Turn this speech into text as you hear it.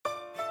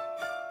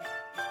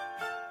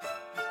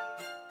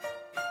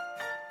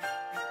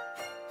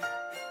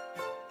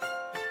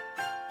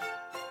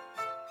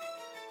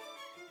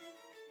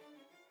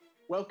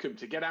Welcome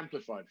to Get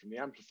Amplified from the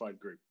Amplified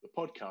Group, the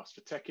podcast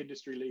for tech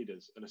industry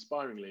leaders and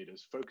aspiring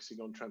leaders focusing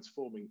on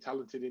transforming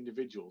talented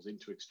individuals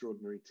into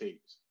extraordinary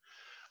teams.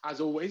 As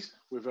always,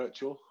 we're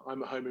virtual.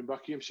 I'm at home in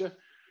Buckinghamshire.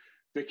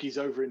 Vicky's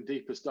over in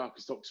deepest,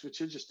 darkest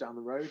Oxfordshire, just down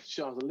the road.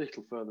 Charles a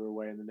little further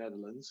away in the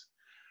Netherlands.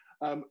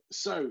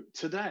 So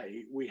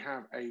today we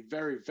have a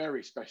very,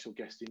 very special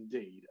guest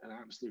indeed, an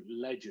absolute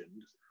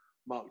legend,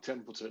 Mark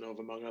Templeton of,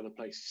 among other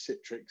places,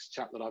 Citrix,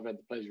 chap that I've had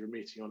the pleasure of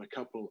meeting on a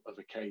couple of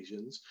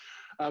occasions.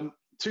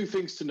 Two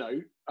things to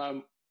note.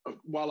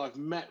 While I've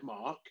met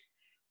Mark,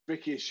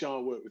 Vicky and Shah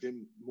worked with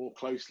him more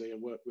closely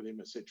and worked with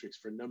him at Citrix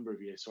for a number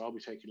of years, so I'll be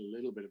taking a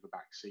little bit of a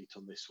back seat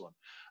on this one.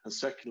 And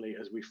secondly,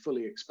 as we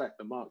fully expect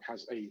that Mark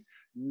has a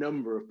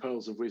number of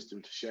pearls of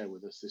wisdom to share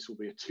with us, this will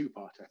be a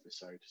two-part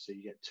episode, so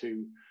you get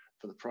two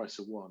for the price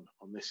of one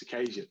on this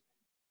occasion.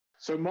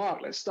 So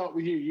Mark, let's start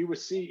with you. You were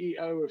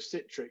CEO of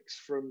Citrix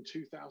from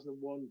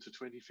 2001 to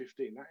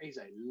 2015. That is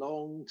a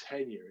long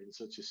tenure in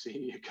such a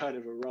senior kind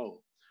of a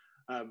role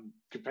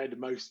compared to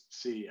most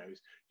CEOs.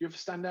 Do you have a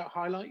standout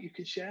highlight you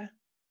can share?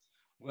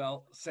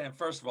 Well, Sam,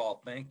 first of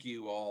all, thank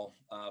you all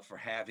for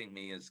having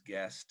me as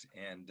guest.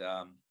 And,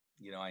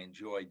 I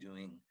enjoy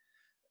doing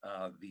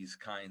these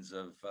kinds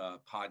of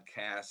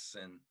podcasts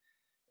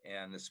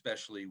and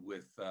especially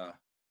with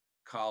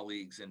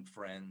colleagues and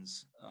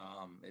friends.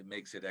 It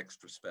makes it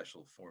extra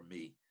special for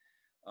me.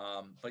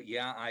 But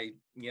yeah, I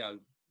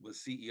was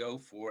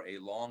CEO for a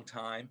long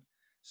time,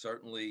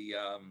 certainly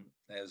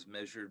as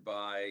measured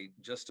by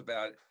just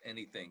about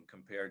anything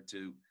compared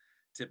to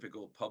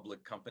typical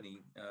public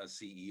company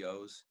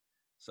CEOs.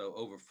 So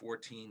over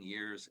 14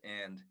 years.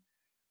 And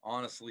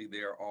honestly,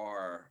 there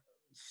are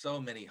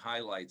so many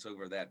highlights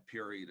over that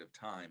period of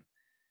time.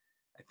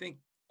 I think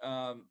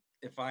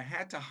if I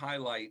had to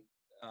highlight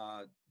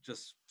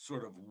just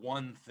sort of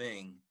one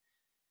thing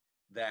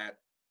that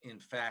in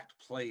fact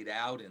played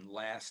out and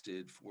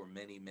lasted for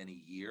many,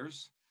 many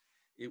years,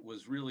 it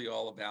was really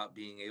all about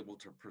being able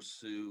to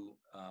pursue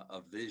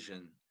a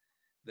vision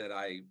that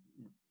I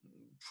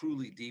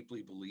truly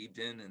deeply believed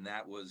in, and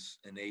that was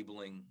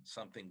enabling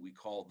something we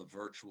call the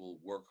virtual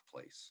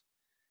workplace.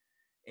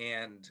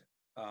 And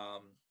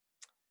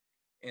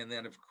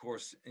then, of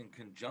course, in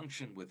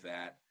conjunction with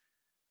that,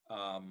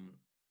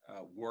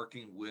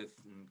 working with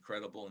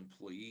incredible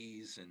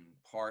employees and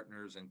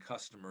partners and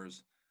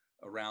customers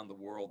around the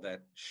world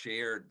that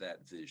shared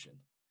that vision,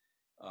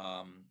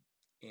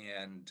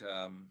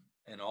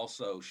 and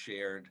also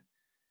shared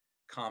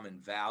common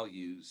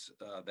values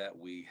that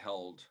we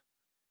held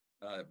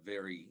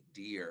very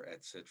dear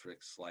at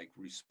Citrix, like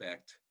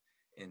respect,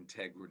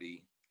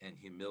 integrity, and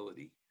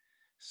humility.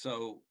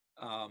 So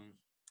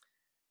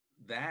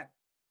that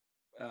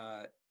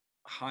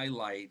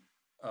highlight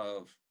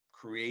of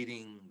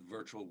creating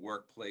virtual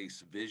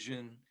workplace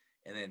vision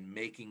and then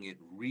making it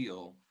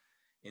real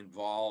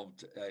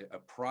involved a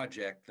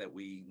project that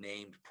we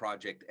named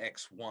Project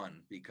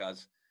X1,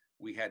 because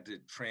we had to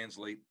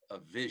translate a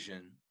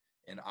vision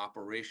and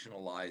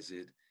operationalize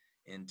it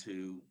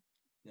into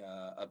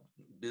a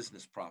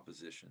business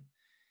proposition.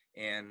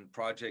 And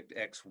Project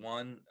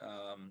X1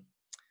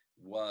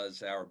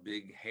 was our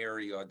big,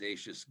 hairy,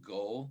 audacious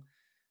goal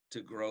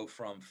to grow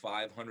from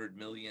 500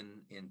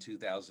 million in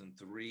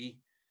 2003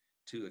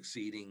 to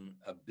exceeding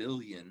 $1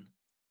 billion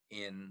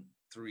in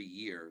 3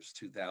 years,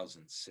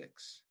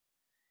 2006.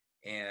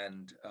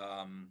 And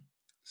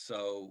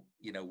so,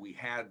 we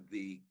had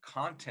the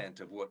content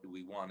of what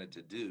we wanted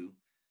to do,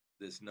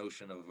 this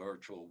notion of a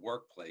virtual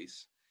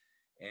workplace,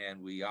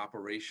 and we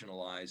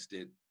operationalized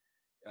it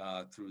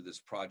through this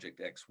Project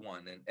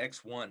X1. And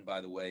X1, by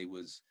the way,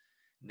 was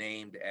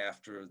named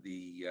after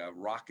the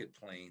rocket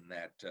plane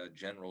that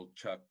General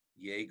Chuck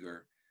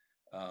Yeager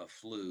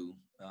flew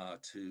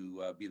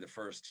to be the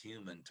first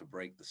human to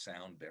break the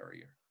sound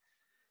barrier.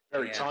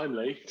 Very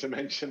timely to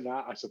mention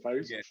that, I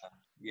suppose.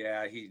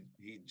 Yeah, he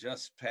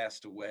just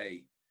passed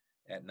away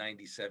at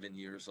 97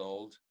 years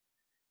old,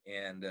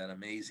 and an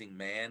amazing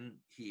man.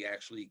 He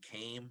actually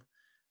came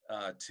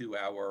to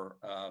our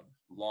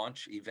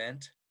launch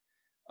event,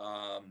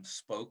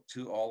 spoke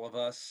to all of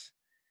us,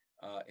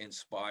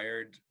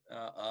 inspired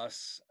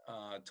us,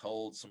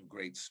 told some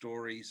great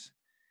stories,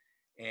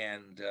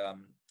 and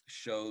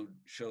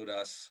showed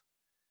us,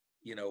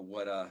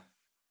 what a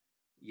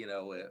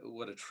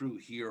true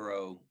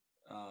hero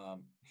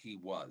he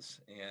was,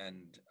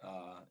 and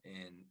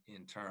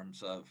in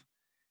terms of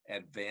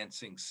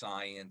advancing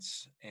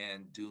science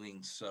and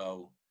doing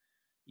so,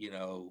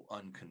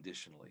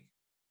 unconditionally.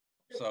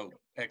 So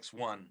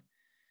X1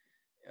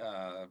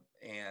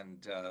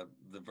 and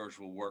the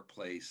virtual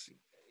workplace,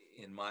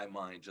 in my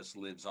mind, just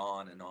lives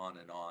on and on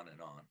and on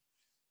and on.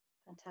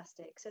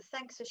 Fantastic. So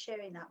thanks for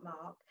sharing that,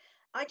 Mark.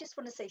 I just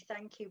want to say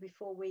thank you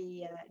before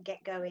we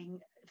get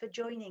going for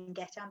joining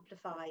Get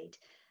Amplified.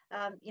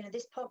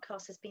 This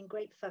podcast has been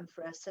great fun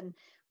for us, and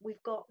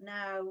we've got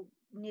now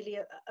nearly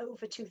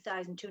over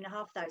 2,000,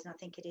 2,500, I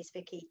think it is,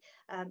 Vicky,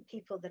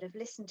 people that have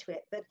listened to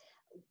it. But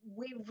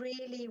we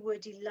really were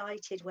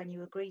delighted when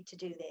you agreed to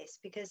do this,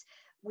 because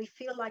we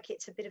feel like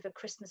it's a bit of a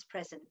Christmas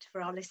present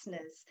for our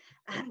listeners.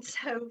 And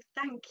so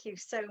thank you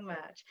so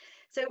much.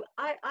 So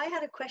I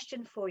had a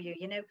question for you.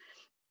 You know,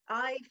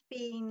 I've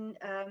been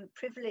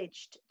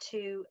privileged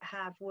to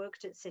have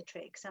worked at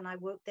Citrix, and I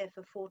worked there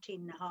for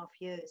 14 and a half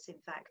years. In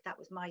fact, that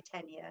was my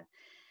tenure.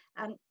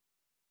 And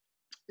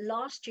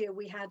last year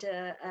we had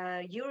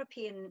a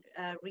European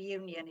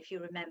reunion, if you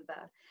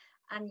remember,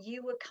 and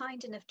you were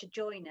kind enough to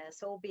join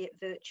us, albeit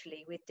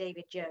virtually, with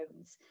David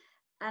Jones.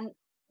 And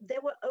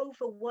there were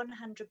over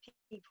 100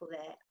 people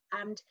there.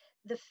 And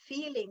the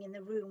feeling in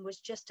the room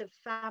was just of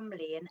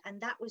family.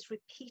 And that was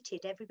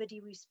repeated. Everybody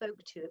we spoke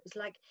to, it was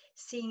like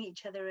seeing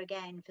each other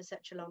again for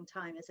such a long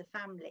time as a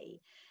family.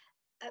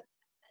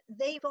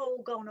 They've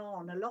all gone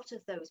on, a lot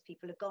of those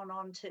people have gone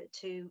on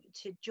to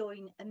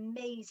join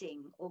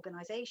amazing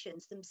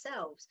organizations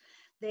themselves.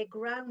 Their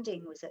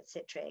grounding was at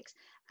Citrix.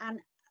 And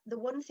the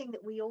one thing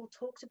that we all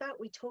talked about,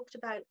 we talked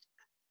about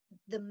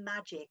the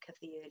magic of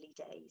the early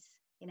days,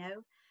 you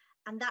know,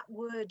 and that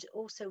word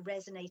also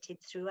resonated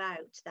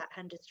throughout that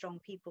 100 strong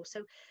people.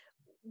 So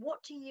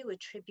what do you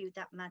attribute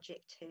that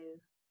magic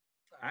to?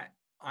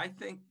 I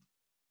think,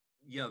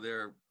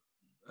 there are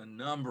a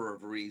number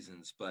of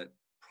reasons, but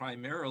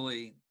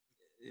primarily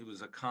it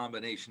was a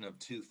combination of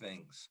two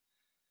things.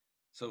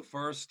 So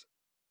first,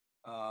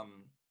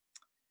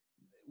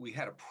 we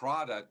had a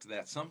product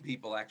that some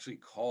people actually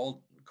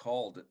called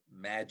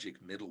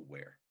magic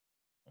middleware,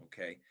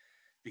 okay,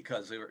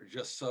 because they were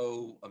just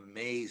so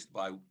amazed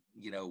by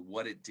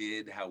what it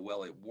did, how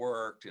well it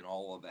worked, and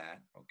all of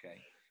that,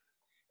 okay.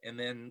 And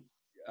then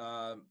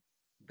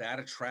that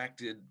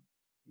attracted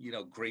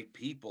great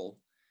people,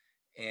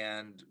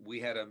 and we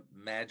had a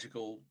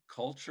magical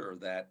culture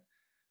that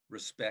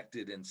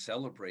respected and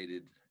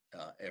celebrated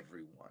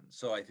everyone.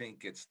 So I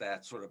think it's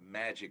that sort of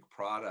magic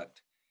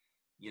product,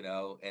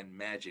 and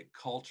magic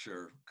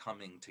culture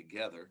coming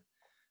together.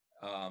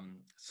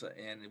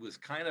 And it was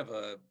kind of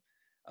a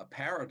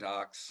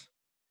paradox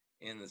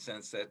in the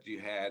sense that you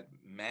had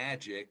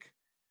magic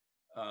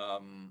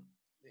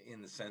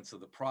in the sense of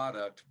the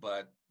product,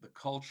 but the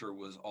culture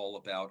was all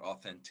about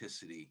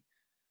authenticity.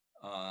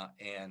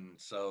 And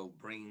so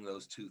bringing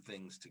those two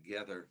things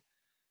together,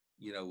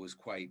 was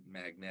quite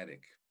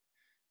magnetic.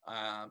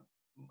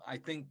 I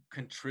think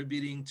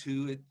contributing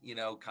to it,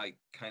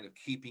 kind of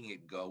keeping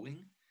it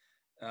going,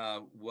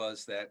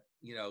 was that,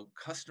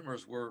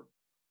 customers were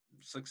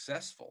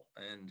successful,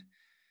 and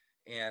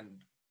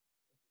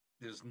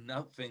there's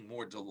nothing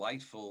more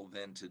delightful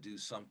than to do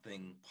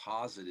something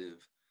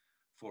positive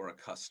for a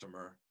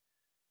customer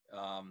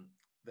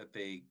that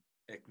they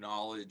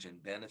acknowledge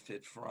and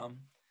benefit from.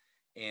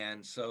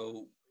 And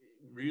so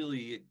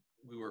really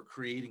we were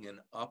creating an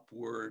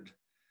upward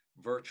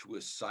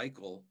virtuous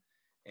cycle,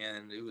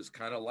 and it was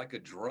kind of like a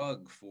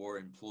drug for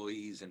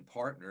employees and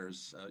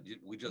partners.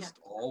 We just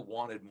all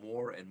wanted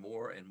more and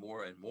more and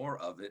more and more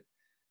of it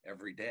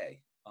every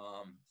day.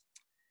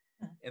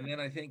 And then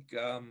I think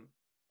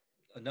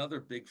another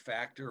big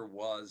factor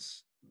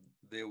was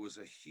there was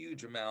a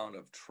huge amount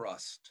of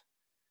trust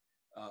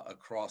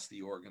across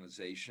the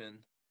organization,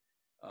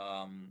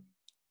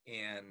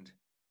 and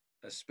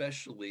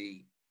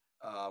especially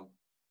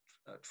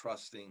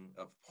trusting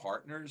of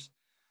partners,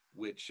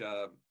 which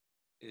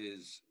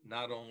is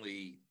not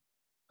only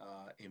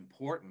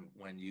important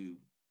when you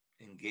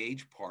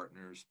engage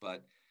partners,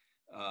 but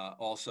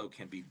also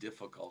can be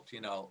difficult.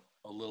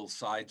 A little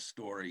side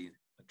story,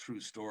 a true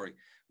story.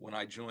 When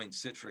I joined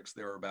Citrix,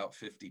 there were about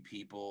 50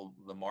 people.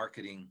 The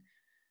marketing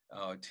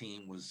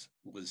team was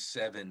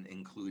 7,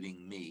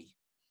 including me.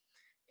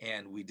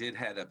 And we did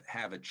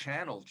have a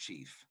channel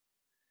chief.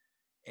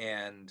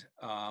 And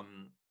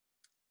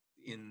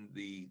in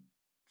the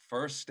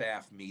first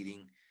staff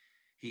meeting,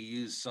 he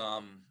used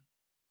some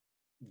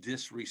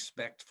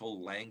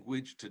disrespectful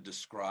language to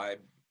describe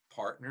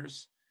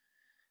partners.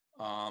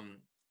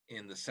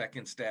 In the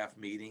second staff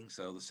meeting,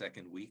 so the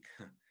second week,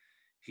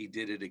 he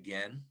did it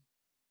again.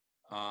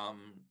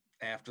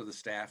 After the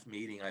staff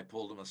meeting, I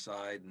pulled him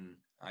aside and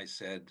I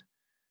said,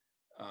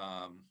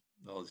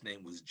 well, his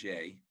name was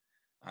Jay.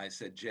 I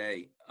said,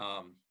 Jay,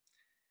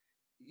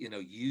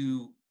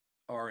 you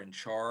are in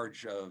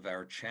charge of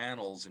our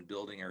channels and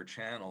building our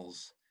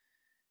channels,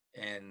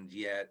 and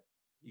yet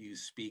you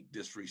speak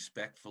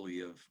disrespectfully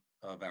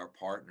of our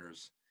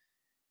partners.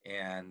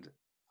 And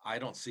I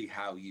don't see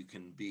how you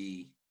can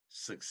be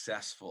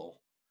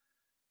successful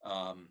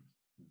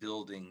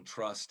building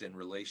trust and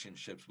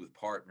relationships with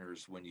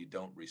partners when you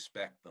don't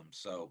respect them.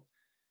 So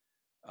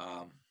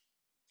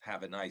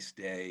have a nice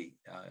day,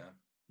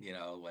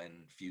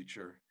 and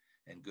future,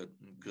 and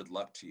good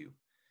luck to you.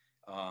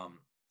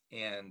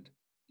 And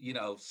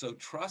so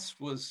trust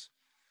was,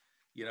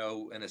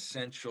 an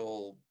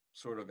essential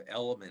sort of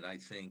element, I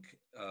think,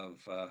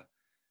 of,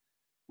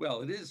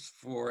 well, it is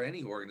for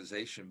any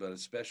organization, but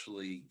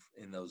especially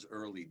in those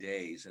early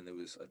days. And there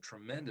was a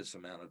tremendous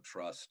amount of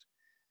trust.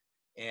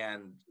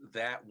 And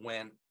that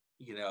went,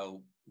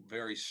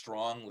 very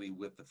strongly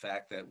with the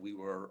fact that we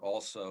were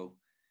also,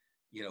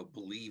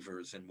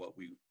 believers in what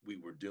we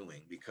were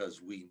doing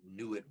because we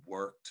knew it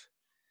worked.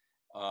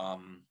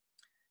 Um,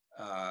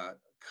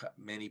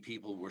 Many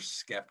people were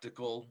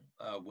skeptical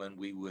when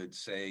we would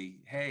say,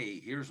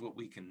 hey, here's what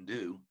we can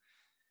do.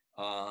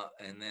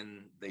 And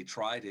then they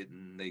tried it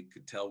and they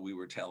could tell we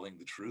were telling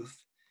the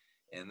truth.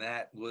 And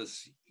that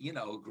was,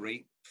 a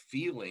great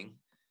feeling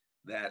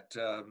that,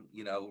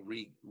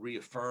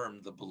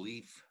 reaffirmed the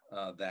belief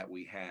that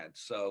we had.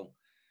 So,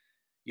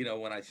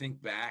 when I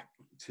think back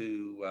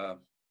to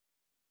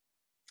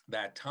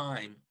that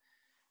time,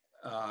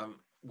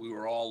 we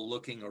were all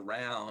looking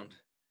around,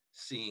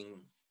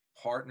 seeing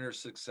partners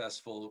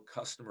successful,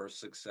 customers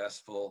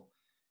successful,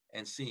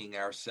 and seeing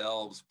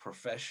ourselves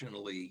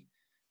professionally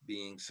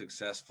being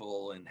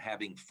successful and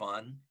having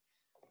fun,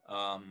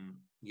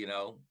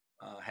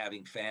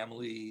 having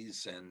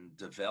families and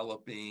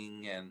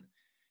developing. And,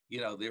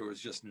 there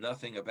was just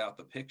nothing about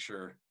the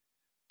picture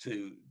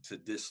to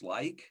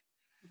dislike.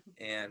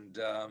 And,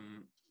 I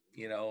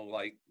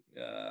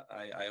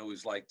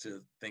always like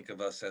to think of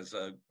us as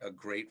a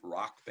great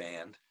rock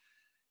band,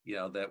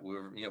 that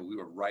we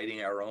were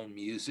writing our own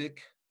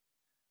music.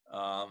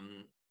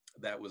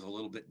 That was a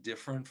little bit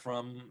different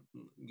from,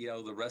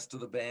 the rest of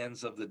the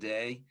bands of the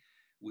day.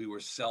 We were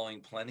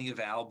selling plenty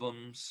of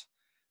albums.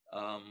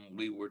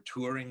 We were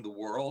touring the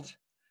world,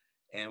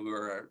 and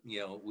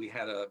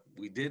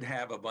we did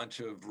have a bunch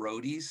of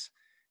roadies,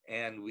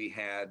 and we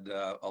had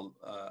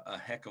a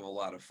heck of a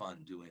lot of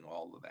fun doing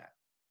all of that.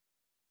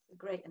 A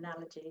great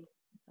analogy.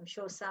 I'm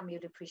sure Sam,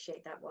 you'd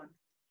appreciate that one.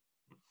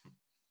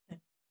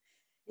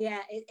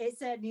 Yeah, it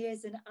certainly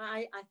is. And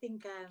I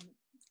think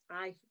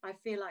I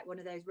feel like one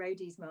of those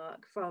roadies,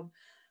 Mark,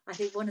 I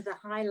think one of the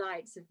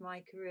highlights of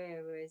my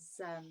career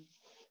was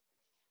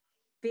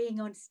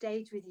being on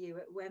stage with you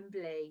at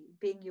Wembley,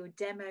 being your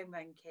demo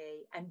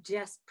monkey and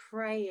just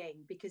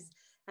praying because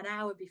an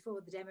hour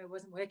before the demo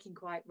wasn't working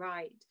quite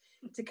right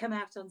to come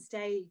out on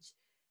stage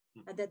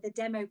and that the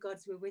demo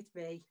gods were with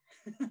me.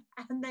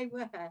 And they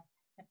were.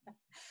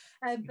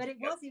 But it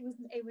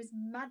was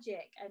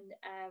magic. And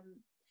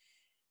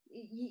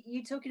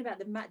you talking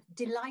about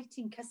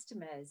delighting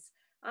customers.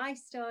 I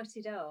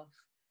started off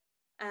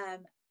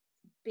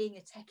being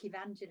a tech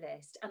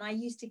evangelist, and I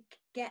used to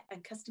get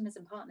customers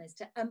and partners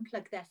to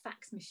unplug their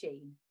fax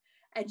machine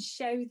and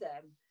show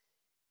them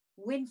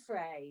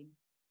WinFrame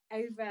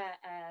over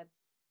a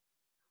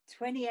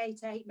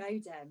 28.8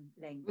 modem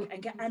link,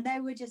 and they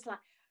were just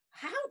like,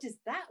 "How does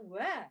that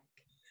work?"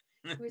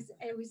 It was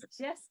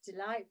just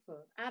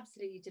delightful,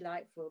 absolutely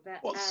delightful.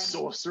 But what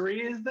sorcery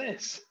is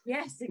this?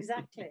 Yes,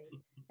 exactly.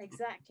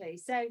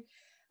 So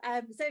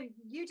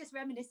you just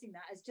reminiscing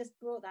that has just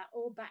brought that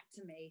all back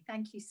to me.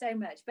 Thank you so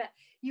much. But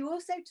you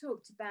also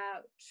talked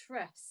about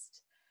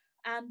trust,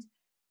 and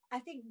I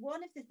think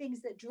one of the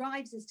things that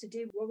drives us to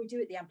do what we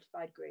do at the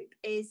Amplified Group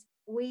is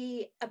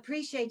we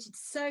appreciated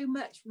so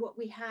much what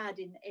we had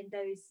in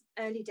those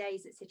early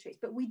days at Citrix,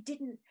 but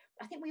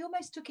I think we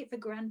almost took it for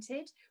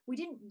granted. We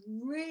didn't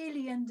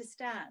really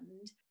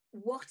understand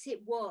what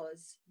it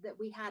was that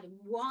we had and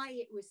why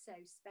it was so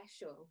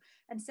special.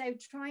 And so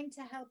trying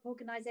to help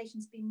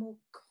organizations be more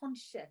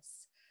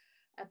conscious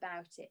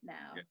about it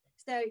now. Yeah.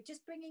 So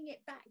just bringing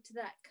it back to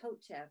that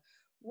culture,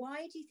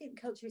 why do you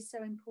think culture is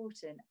so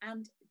important?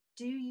 And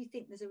do you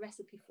think there's a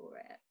recipe for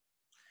it?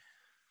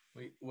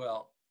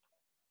 Well,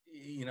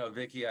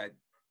 Vicki,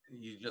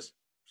 you just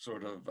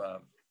sort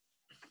of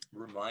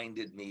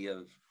reminded me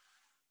of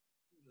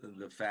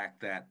the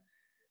fact that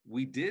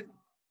we did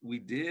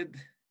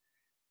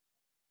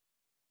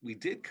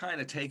kind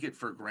of take it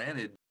for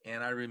granted.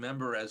 And I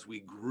remember as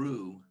we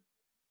grew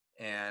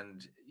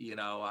and,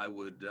 I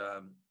would,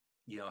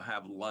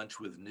 have lunch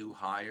with new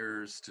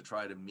hires to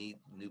try to meet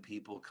new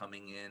people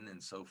coming in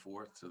and so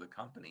forth to the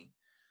company.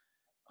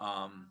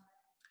 I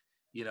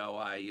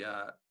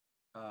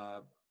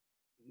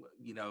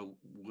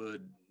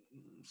would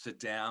sit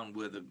down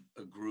with a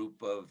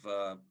group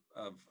of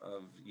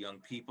young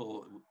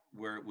people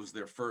where it was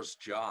their first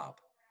job.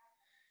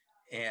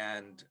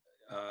 And,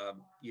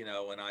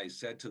 and I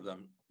said to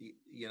them,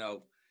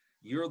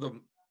 you're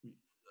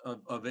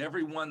of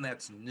everyone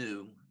that's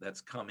new,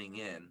 that's coming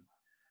in,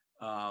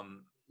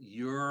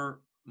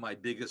 you're my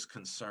biggest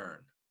concern.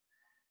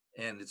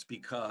 And it's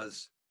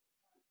because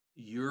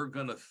you're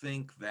going to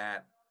think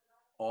that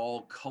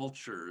all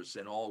cultures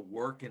and all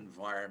work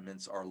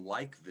environments are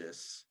like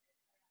this.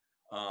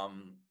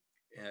 And,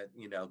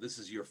 this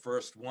is your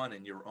first one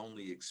and your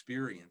only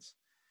experience.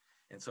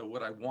 And so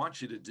what I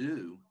want you to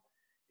do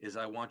is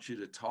I want you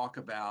to talk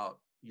about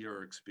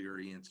your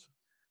experience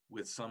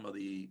with some of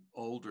the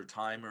older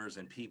timers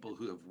and people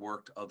who have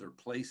worked other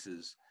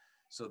places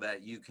so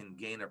that you can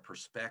gain a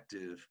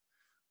perspective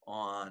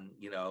on,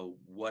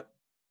 what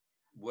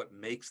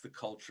makes the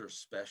culture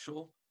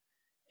special.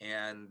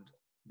 And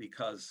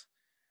because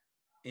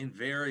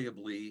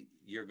invariably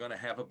you're going to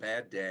have a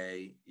bad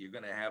day, you're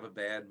going to have a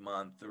bad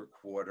month or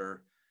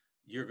quarter,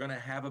 you're going to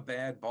have a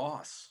bad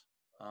boss.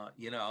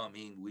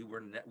 We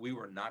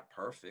were not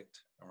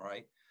perfect, all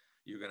right?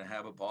 You're going to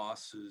have a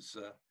boss who's,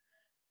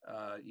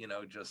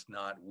 just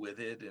not with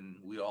it. And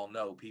we all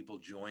know people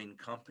join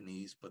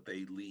companies, but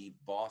they leave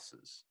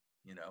bosses,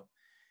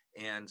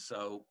 And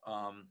so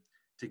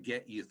to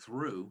get you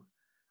through,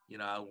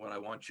 what I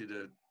want you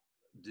to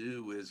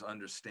do is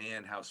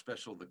understand how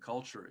special the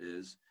culture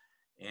is.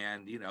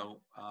 And,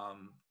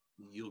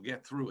 you'll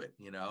get through it,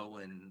 and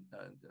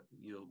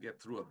you'll get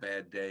through a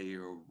bad day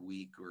or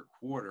week or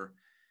quarter.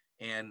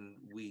 And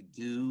we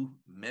do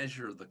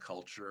measure the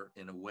culture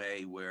in a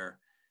way where,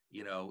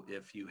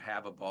 if you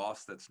have a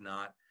boss that's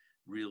not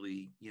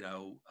really,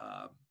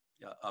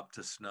 up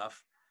to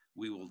snuff,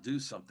 we will do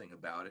something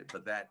about it,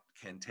 but that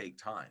can take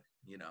time,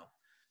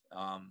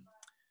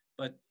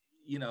 but,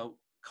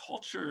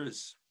 culture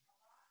is,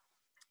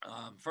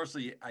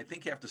 firstly, I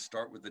think you have to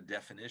start with the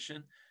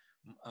definition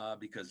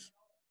because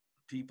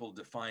people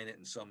define it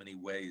in so many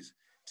ways.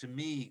 To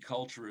me,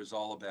 culture is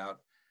all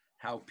about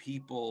how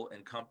people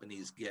and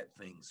companies get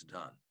things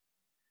done.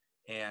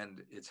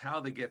 And it's how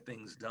they get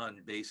things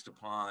done based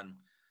upon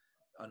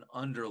an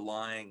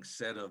underlying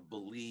set of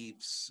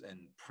beliefs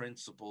and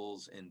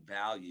principles and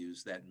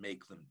values that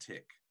make them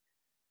tick.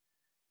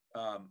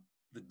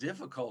 The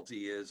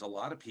difficulty is a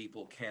lot of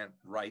people can't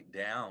write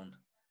down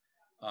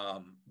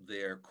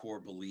their core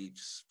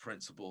beliefs,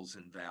 principles,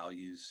 and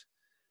values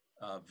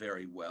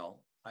very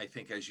well. I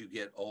think as you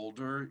get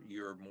older,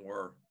 you're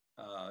more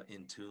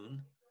in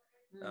tune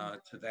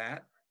to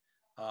that.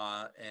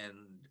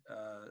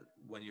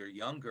 When you're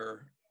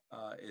younger,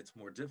 it's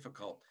more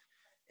difficult.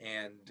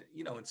 And,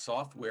 in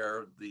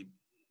software, the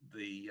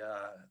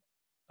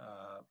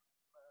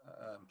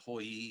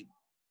employee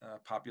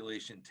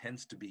population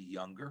tends to be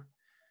younger.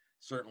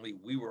 Certainly,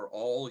 we were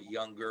all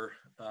younger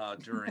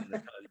during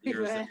the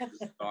years that I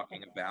was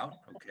talking about.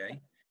 Okay.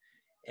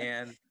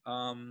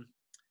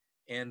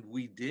 And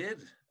we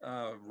did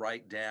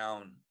write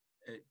down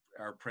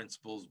our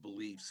principles,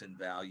 beliefs, and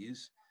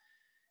values,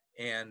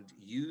 and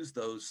use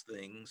those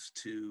things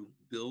to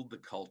build the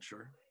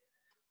culture.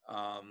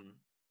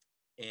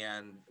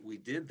 And we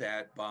did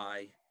that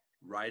by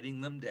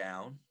writing them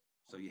down.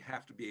 So you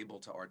have to be able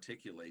to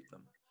articulate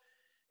them.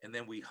 And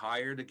then we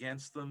hired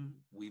against them.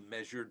 We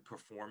measured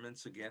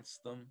performance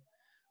against them.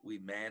 We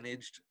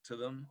managed to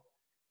them.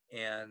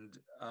 And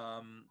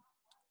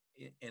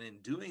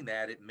in doing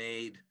that, it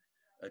made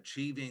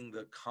achieving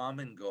the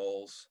common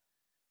goals,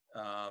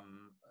 I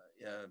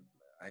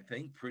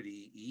think,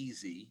 pretty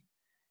easy.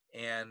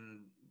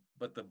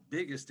 But the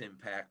biggest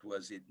impact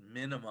was it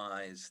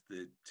minimized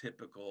the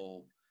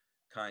typical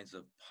kinds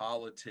of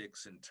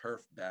politics and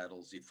turf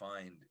battles you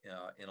find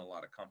in a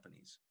lot of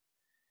companies.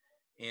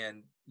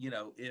 And,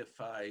 if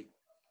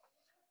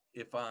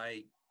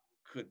I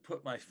could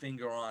put my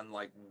finger on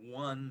like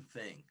one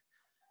thing,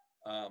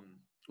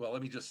 well,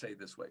 let me just say it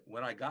this way.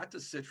 When I got to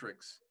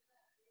Citrix,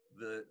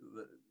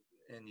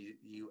 and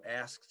you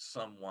asked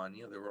someone,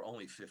 there were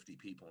only 50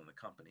 people in the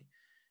company.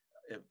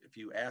 If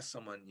you ask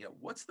someone,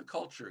 what's the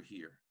culture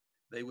here?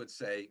 They would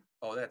say,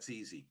 oh, that's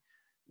easy.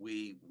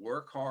 We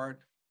work hard,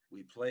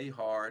 we play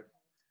hard,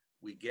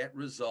 we get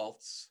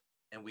results,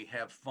 and we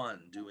have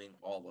fun doing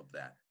all of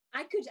that.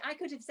 I could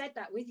have said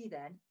that with you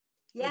then.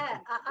 Yeah,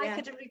 I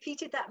could have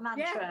repeated that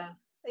mantra. Yeah.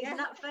 Isn't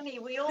that funny?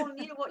 We all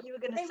knew what you were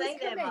going to say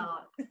there,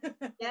 Mark.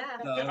 Yeah.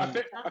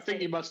 I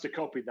think you must have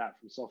copied that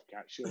from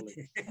Softcat,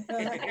 surely.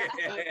 But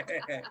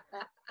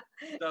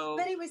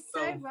it was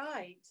so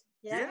right.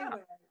 Yeah.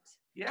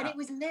 Yeah. And it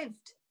was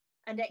lived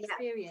and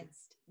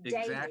experienced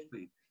daily.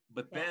 Exactly.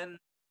 But then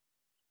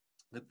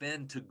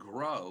to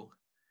grow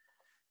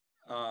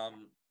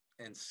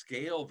and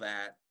scale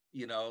that,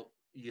 you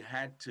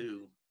had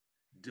to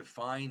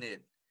define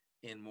it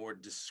in more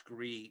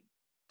discrete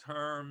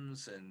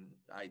terms and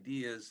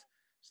ideas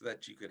so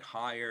that you could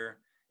hire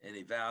and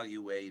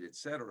evaluate, et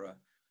cetera.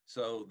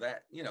 So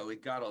that,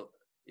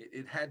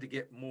 it had to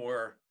get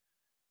more,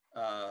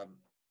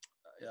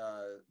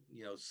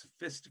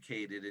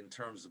 sophisticated in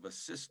terms of a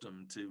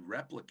system to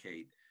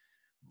replicate.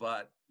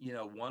 But,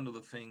 one of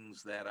the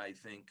things that I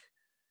think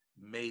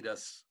made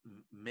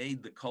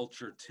the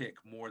culture tick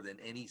more than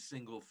any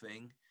single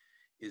thing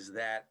is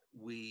that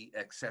we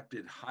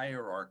accepted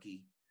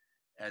hierarchy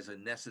as a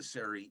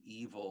necessary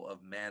evil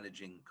of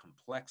managing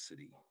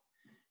complexity,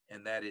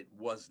 and that it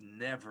was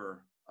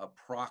never a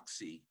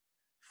proxy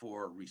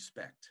for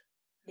respect.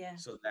 Yeah.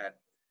 So that,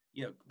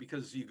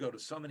 because you go to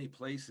so many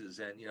places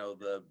and,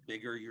 the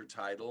bigger your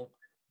title,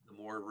 the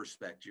more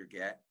respect you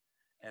get,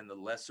 and the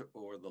lesser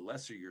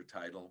your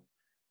title,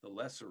 the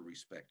lesser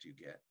respect you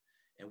get.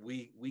 And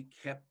we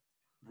kept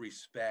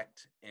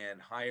respect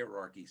and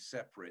hierarchy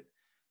separate.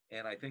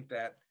 And I think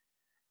that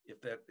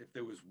if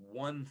there was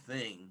one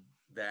thing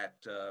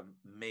that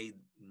made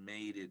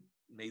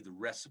the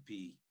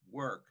recipe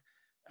work,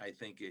 I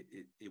think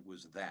it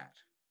was that.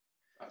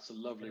 That's a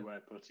lovely way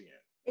of putting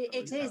it.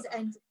 It is,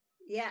 and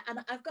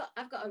I've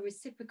got a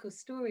reciprocal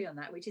story on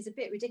that, which is a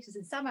bit ridiculous.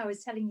 And Sam, I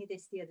was telling you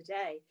this the other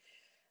day,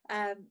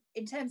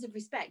 in terms of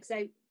respect.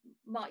 So,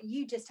 Mark,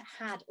 you just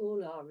had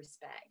all our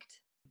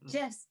respect.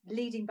 just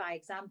leading by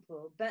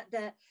example. But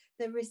the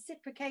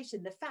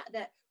reciprocation, the fact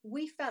that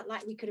we felt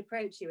like we could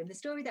approach you, and the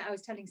story that I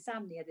was telling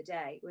Sam the other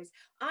day was,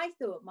 I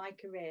thought my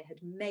career had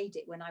made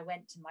it when I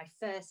went to my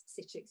first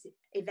Citrix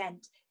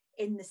event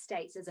in the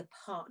States as a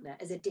partner,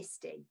 as a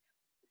distie.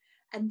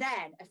 And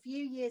then a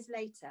few years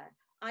later,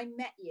 I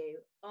met you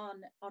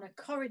on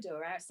a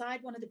corridor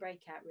outside one of the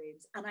breakout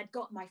rooms, and I'd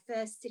got my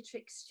first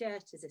Citrix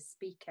shirt as a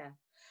speaker.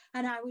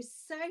 And I was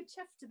so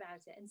chuffed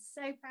about it and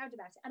so proud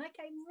about it. And I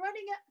came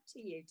running up to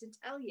you to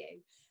tell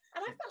you.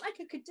 And I felt like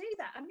I could do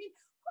that. I mean,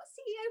 what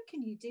CEO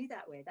can you do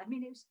that with? I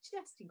mean, it was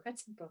just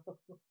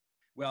incredible.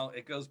 Well,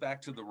 it goes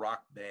back to the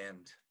rock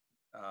band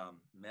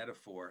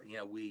metaphor. You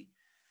know, we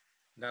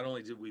not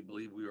only did we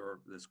believe we were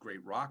this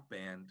great rock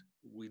band,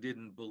 we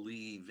didn't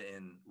believe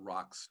in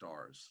rock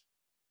stars.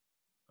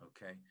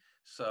 Okay.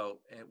 So,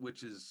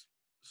 which is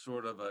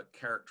sort of a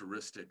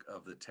characteristic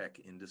of the tech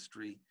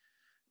industry,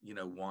 you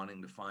know,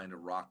 wanting to find a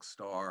rock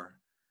star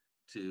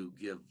to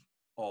give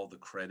all the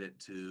credit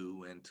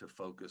to and to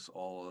focus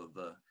all of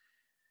the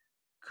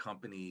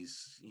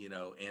company's, you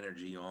know,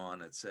 energy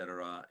on, et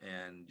cetera.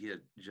 And yet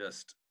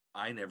just,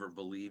 I never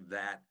believed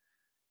that.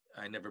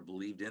 I never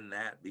believed in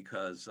that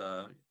because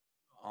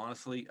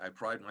honestly, I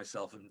pride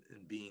myself in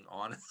being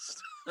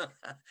honest.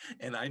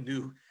 And I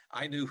knew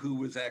who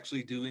was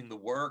actually doing the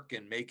work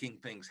and making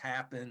things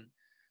happen.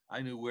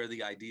 I knew where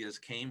the ideas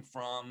came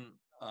from,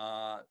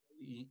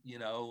 you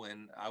know,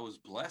 and I was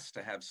blessed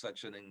to have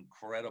such an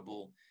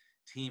incredible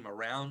team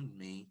around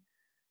me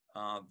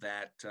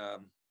that,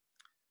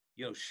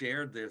 you know,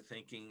 shared their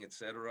thinking, et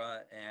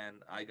cetera. And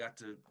I got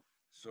to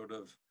sort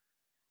of,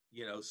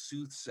 you know,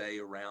 soothsay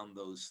around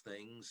those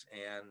things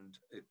and,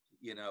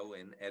 you know,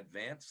 and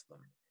advance them.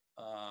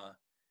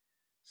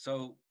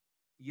 So,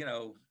 you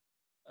know,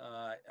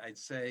 I'd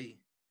say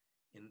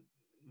in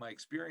my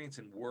experience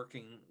in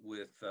working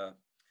with,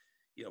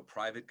 you know,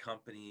 private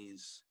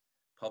companies,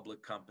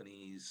 public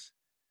companies,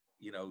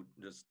 you know,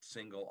 just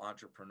single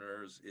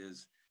entrepreneurs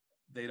is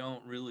they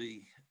don't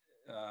really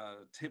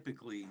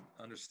typically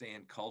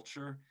understand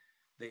culture.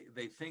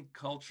 They think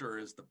culture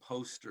is the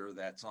poster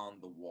that's on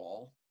the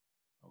wall.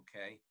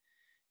 Okay.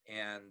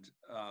 And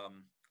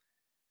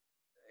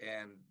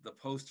the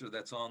poster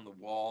that's on the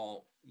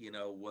wall, you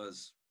know,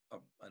 was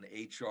an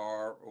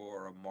HR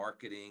or a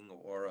marketing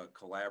or a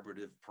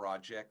collaborative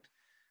project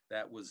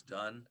that was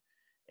done.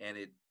 And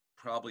it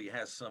probably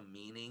has some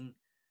meaning,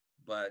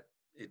 but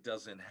it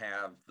doesn't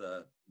have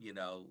the, you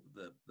know,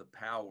 the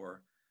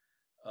power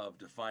of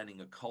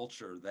defining a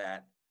culture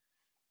that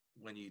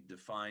when you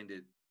defined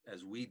it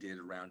as we did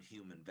around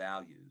human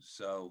values.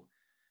 So,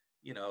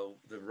 you know,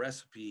 the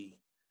recipe,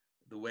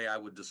 the way I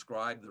would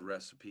describe the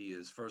recipe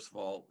is, first of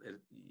all,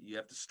 you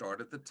have to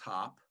start at the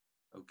top,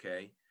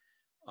 okay?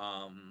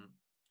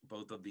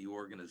 Both of the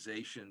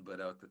organization,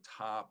 but at the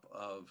top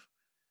of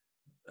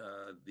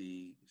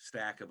the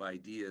stack of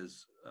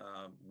ideas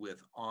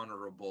with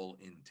honorable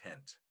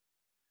intent.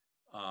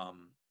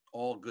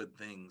 All good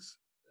things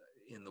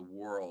in the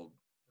world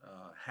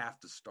have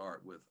to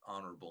start with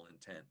honorable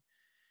intent.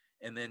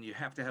 And then you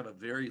have to have a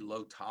very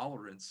low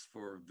tolerance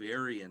for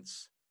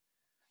variance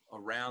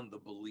around the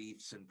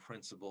beliefs and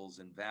principles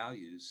and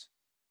values,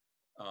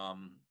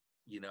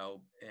 you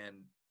know, and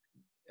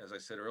as I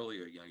said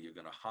earlier, you know, you're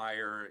going to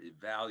hire,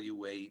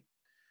 evaluate,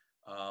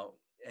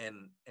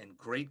 and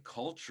great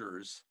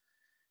cultures.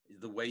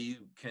 The way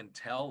you can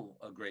tell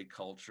a great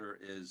culture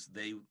is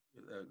a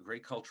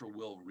great culture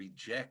will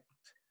reject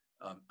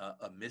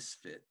a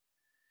misfit.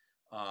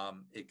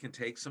 It can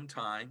take some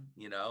time,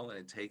 you know, and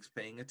it takes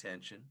paying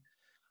attention.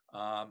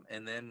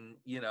 And then,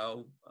 you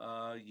know,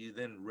 you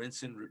then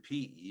rinse and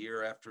repeat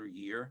year after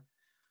year.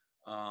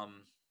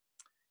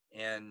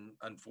 And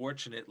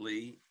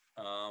unfortunately,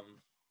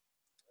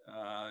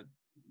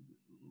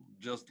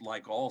 just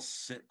like all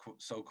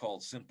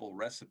so-called simple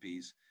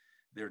recipes,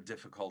 they're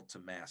difficult to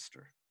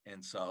master.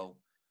 And so,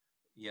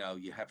 you know,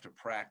 you have to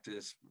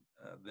practice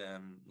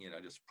them, you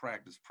know, just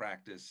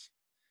practice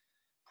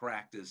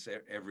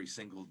every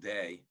single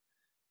day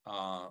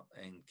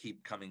and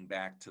keep coming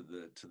back to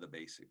the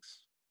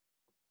basics.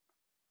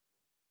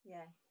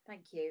 Yeah,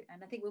 thank you.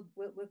 And I think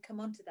we'll come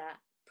on to that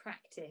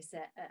practice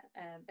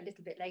a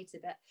little bit later.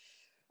 But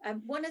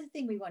one other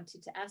thing we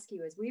wanted to ask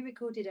you is we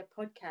recorded a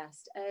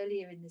podcast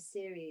earlier in the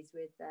series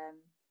with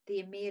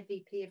the EMEA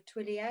VP of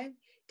Twilio,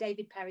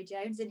 David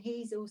Parry-Jones, and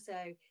he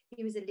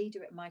was a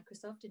leader at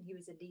Microsoft and he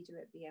was a leader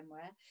at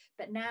VMware,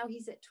 but now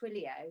he's at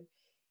Twilio.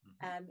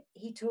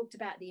 He talked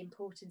about the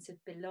importance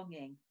of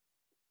belonging.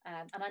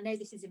 And I know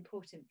this is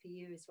important for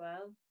you as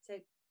well. So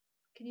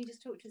can you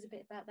just talk to us a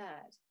bit about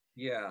that?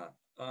 Yeah.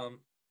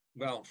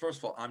 Well, first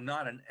of all, I'm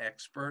not an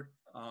expert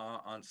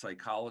on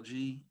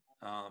psychology.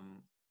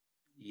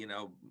 You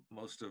know,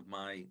 most of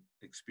my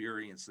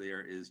experience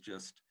there is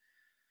just,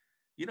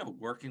 you know,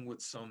 working with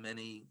so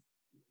many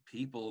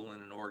people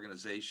in an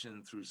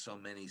organization through so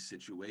many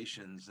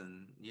situations.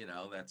 And, you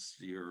know, that's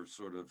your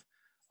sort of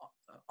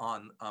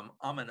I'm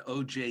an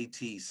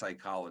OJT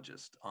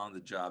psychologist, on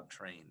the job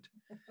trained.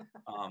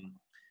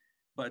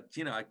 But,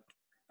 you know,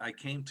 I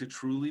came to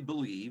truly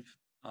believe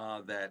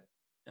that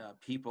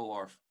people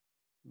are,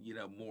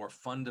 more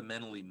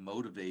fundamentally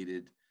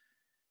motivated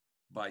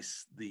by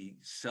the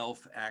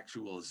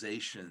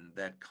self-actualization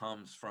that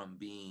comes from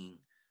being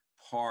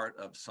part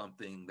of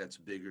something that's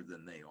bigger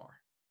than they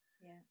are.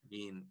 Yeah. I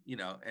mean,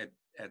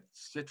 at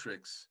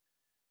Citrix,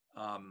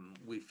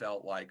 we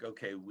felt like,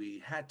 okay, we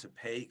had to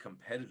pay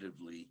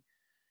competitively.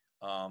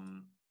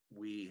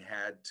 We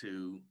had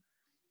to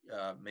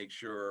make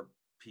sure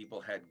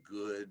people had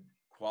good,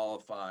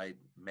 qualified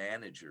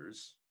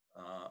managers,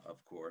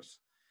 of course,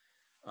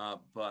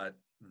 but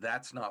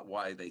that's not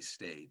why they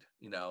stayed.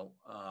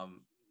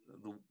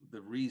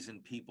 The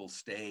reason people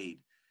stayed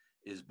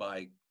is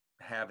by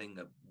having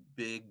a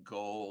big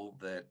goal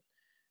that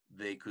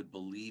they could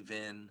believe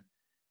in,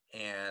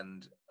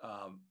 and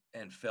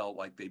felt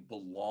like they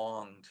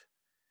belonged,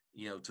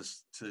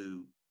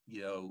 to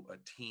a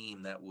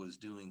team that was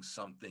doing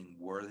something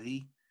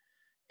worthy,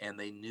 and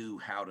they knew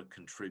how to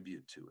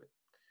contribute to it.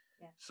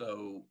 Yeah.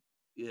 So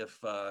if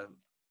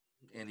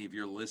any of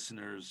your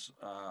listeners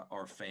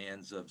are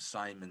fans of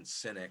Simon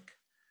Sinek,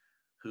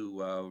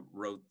 who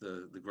wrote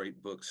the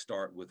great book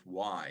Start With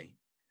Why,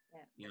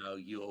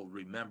 you'll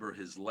remember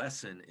his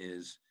lesson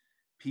is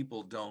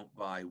people don't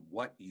buy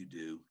what you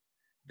do,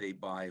 they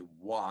buy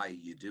why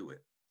you do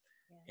it.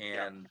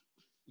 Yeah. And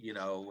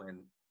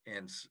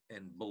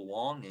and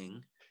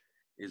belonging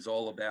is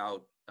all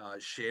about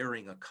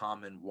sharing a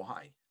common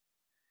why.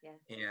 Yeah.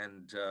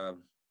 And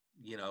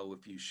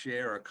if you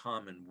share a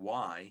common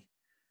why,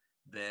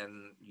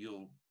 then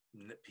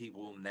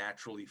people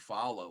naturally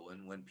follow,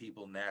 and when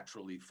people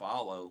naturally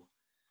follow,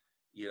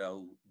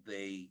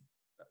 they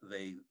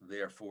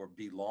therefore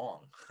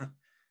belong.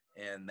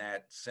 And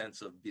that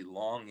sense of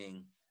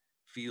belonging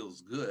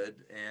feels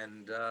good,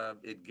 and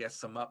it gets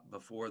them up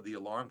before the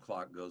alarm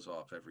clock goes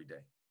off every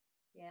day.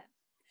 Yeah.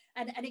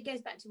 And it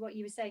goes back to what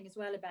you were saying as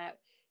well about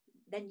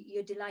then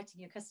you're delighting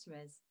your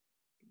customers.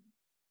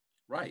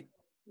 Right.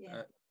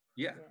 Yeah.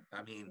 Yeah.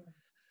 I mean,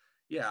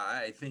 yeah,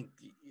 I think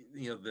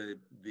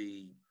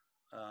the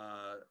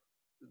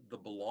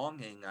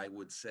belonging, I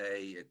would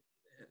say,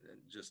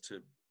 just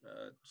to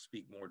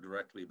speak more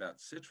directly about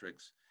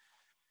Citrix,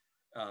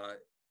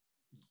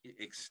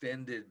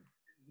 extended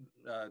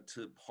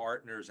to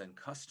partners and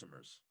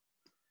customers.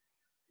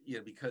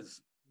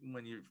 Because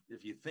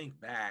if you think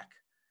back,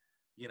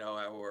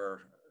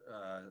 our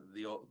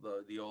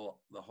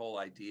the whole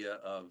idea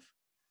of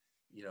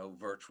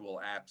virtual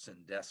apps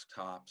and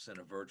desktops and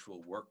a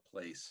virtual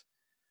workplace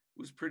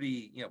was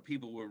pretty,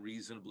 people were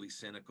reasonably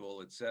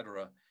cynical, et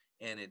cetera.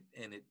 And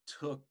it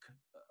took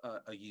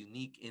a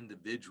unique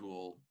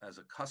individual as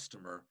a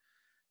customer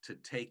to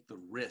take the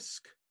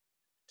risk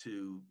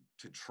to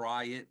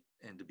try it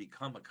and to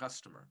become a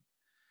customer.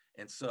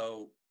 And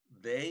so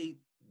they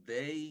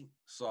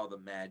saw the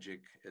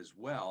magic as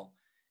well,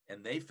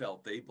 and they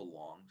felt they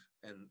belonged,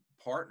 and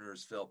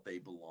partners felt they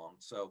belonged.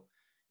 So,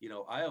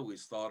 I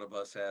always thought of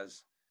us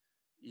as,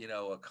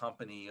 a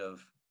company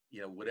of,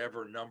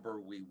 whatever number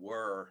we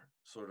were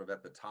sort of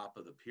at the top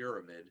of the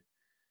pyramid.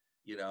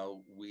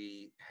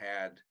 We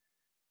had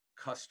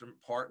custom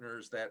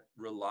partners that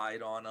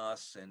relied on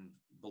us and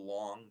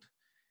belonged,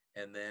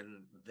 and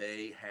then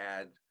they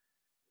had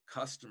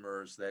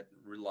customers that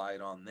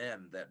relied on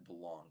them that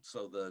belonged.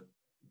 So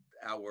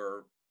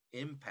our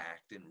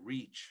impact and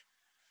reach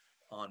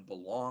on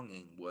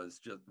belonging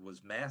was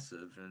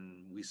massive,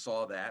 and we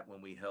saw that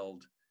when we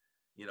held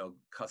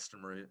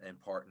customer and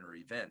partner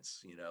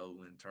events,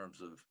 in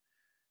terms of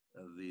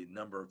the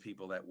number of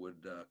people that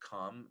would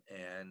come,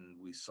 and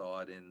we saw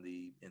it in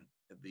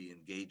the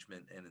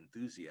engagement and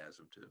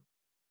enthusiasm too.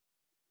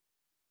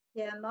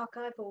 Yeah, Mark,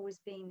 I've always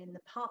been in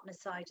the partner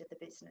side of the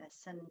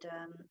business, and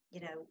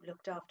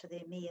looked after the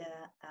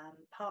EMEA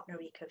partner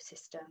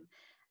ecosystem.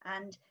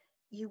 And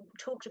you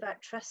talked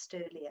about trust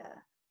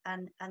earlier,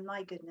 and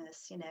my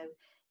goodness,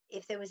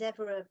 if there was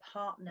ever a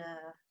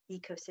partner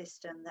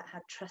ecosystem that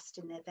had trust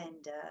in their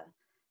vendor,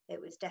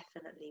 it was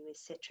definitely with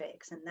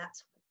Citrix, and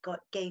that's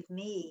gave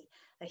me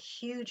a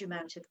huge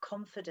amount of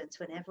confidence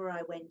whenever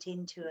I went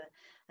into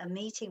a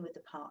meeting with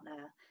the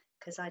partner,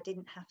 because I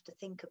didn't have to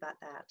think about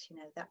that.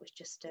 That was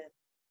just a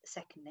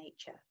second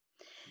nature.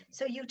 Yeah.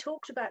 So you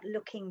talked about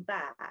looking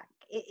back.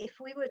 If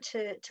we were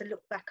to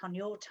look back on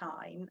your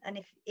time, and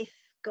if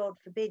God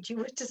forbid you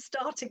were to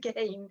start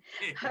again,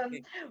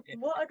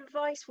 what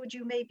advice would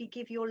you maybe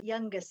give your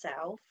younger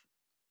self?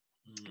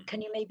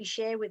 Can you maybe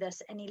share with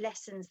us any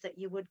lessons that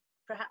you would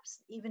perhaps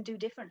even do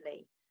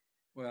differently?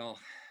 Well,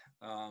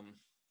 I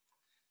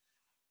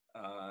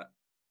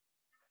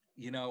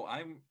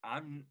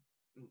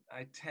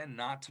tend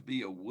not to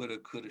be a woulda,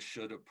 coulda,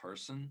 shoulda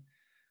person.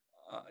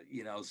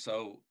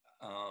 So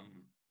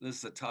this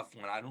is a tough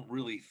one. I don't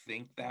really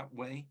think that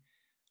way.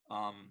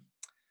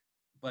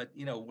 But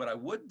what I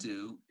would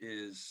do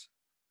is,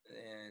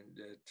 and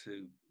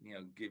to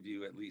give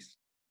you at least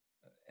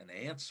an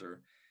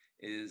answer,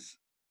 is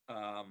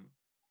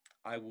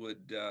I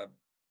would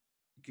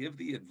give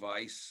the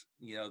advice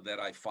that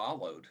I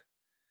followed,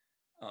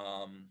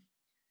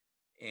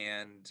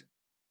 and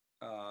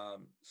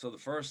so the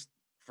first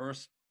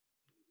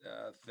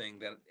thing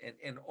that,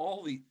 and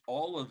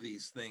all of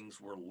these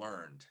things were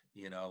learned,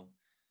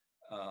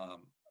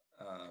 um,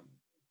 um,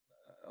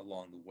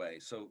 along the way.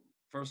 So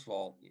first of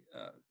all,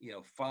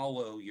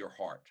 follow your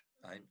heart.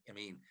 I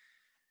mean,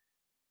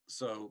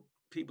 so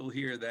people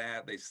hear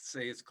that, they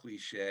say it's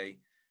cliche.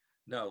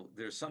 No,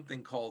 there's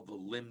something called the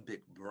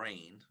limbic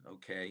brain.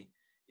 Okay,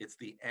 it's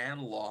the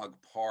analog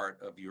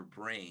part of your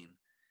brain,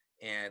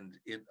 and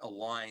it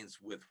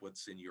aligns with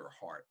what's in your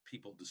heart.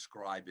 People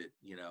describe it,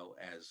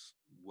 as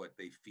what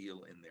they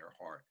feel in their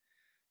heart.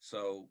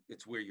 So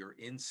it's where your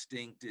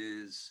instinct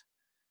is.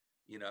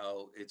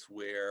 It's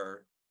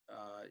where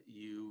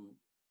you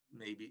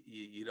maybe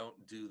you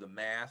don't do the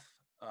math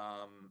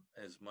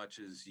as much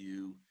as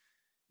you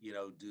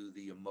do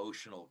the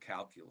emotional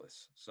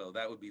calculus. So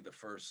that would be the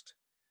first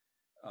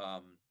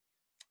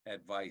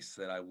advice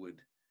that I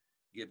would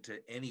give to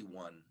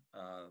anyone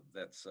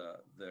that's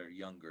their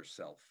younger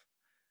self.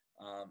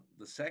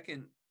 The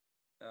second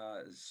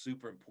is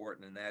super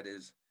important, and that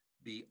is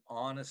be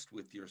honest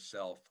with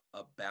yourself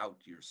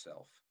about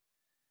yourself.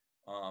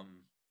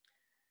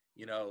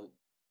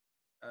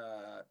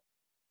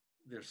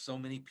 There's so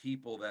many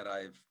people that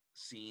I've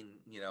seen,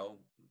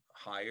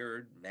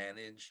 hired,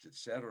 managed,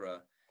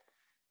 etc.,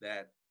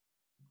 that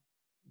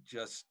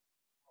just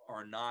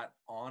are not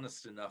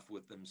honest enough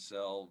with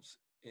themselves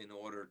in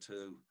order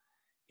to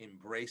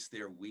embrace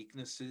their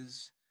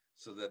weaknesses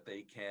so that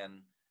they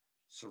can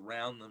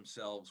surround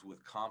themselves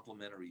with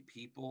complementary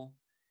people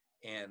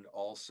and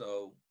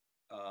also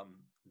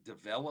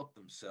develop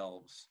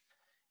themselves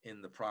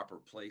in the proper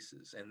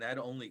places. And that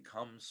only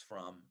comes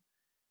from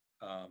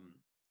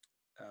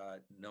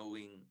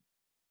knowing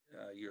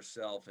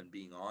yourself and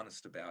being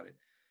honest about it.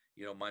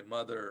 My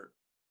mother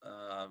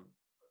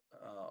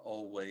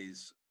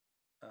always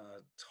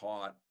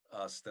taught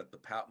us that the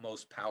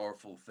most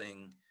powerful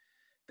thing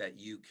that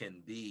you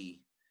can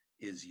be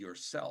is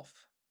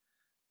yourself.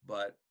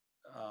 But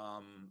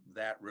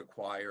that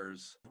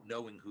requires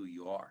knowing who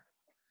you are.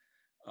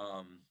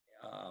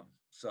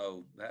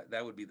 So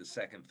that would be the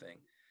second thing.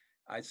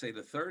 I'd say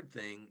the third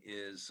thing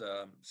is,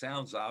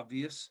 sounds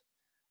obvious,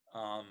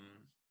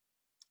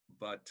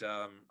 but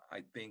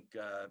I think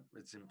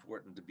it's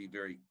important to be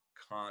very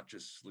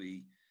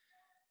consciously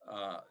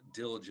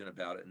diligent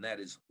about it, and that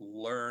is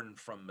learn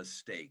from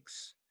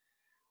mistakes.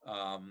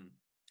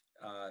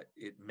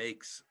 It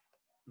makes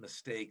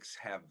mistakes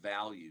have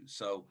value.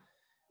 So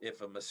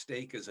if a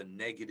mistake is a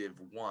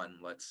 -1,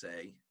 let's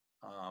say,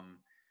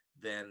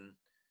 then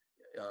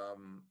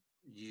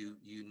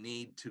you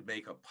need to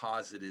make a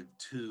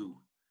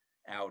 +2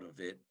 out of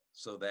it,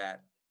 so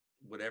that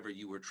whatever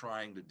you were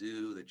trying to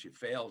do that you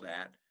failed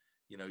at,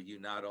 you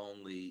not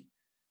only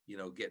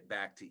get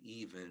back to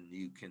even,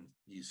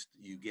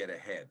 you get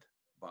ahead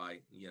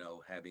by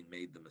having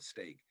made the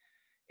mistake.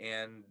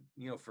 And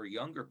for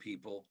younger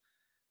people,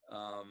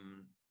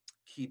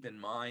 keep in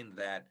mind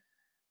that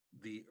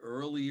the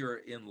earlier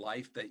in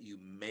life that you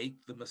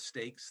make the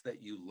mistakes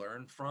that you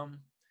learn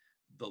from,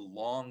 the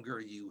longer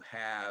you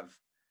have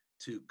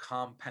to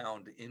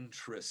compound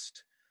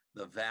interest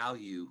the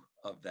value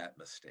of that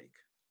mistake.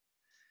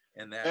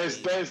 And that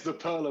there's the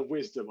pearl of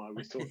wisdom I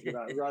was talking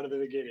about right at the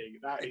beginning.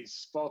 That is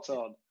spot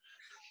on.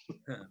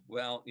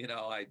 Well,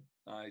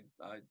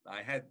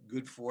 I had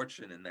good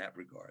fortune in that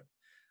regard.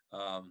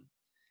 And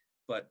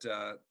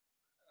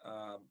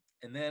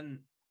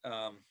then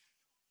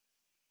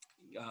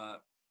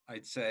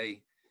I'd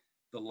say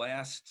the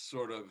last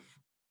sort of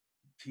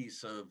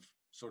piece of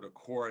sort of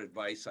core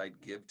advice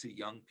I'd give to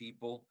young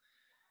people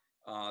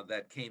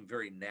that came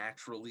very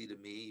naturally to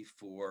me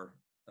for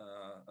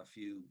a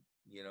few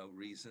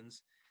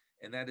reasons,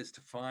 and that is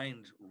to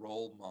find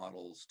role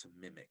models to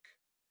mimic.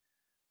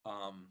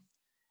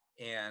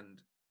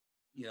 And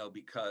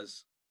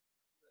because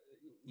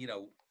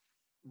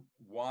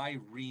why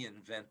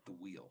reinvent the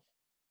wheel?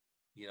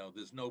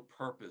 There's no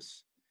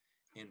purpose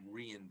in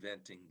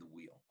reinventing the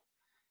wheel.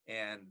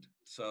 And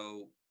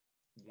so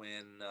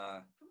when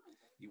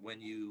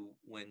you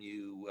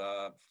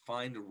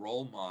find a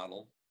role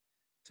model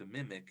to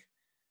mimic,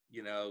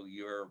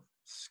 you're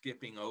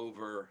skipping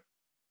over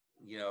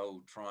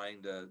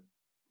trying to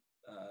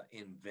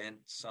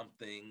invent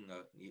something,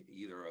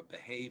 either a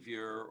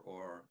behavior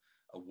or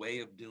a way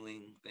of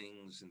doing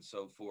things and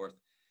so forth,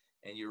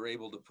 and you're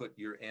able to put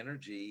your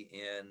energy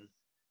in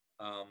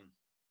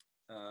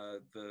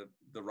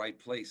the right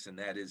place, and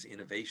that is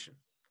innovation.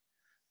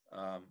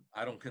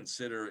 I don't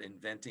consider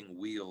inventing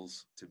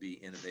wheels to be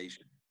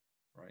innovation,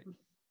 right?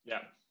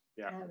 Yeah.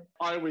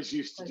 I always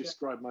used to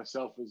describe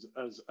myself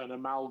as an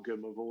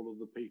amalgam of all of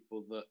the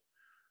people that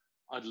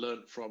I'd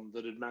learned from,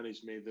 that had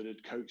managed me, that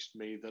had coached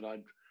me, that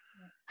I'd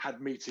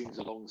had meetings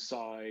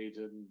alongside,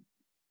 and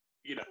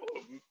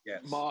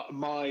yes.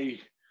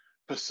 my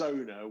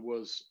persona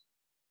was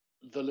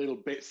the little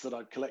bits that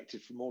I'd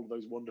collected from all of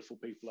those wonderful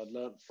people I'd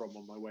learned from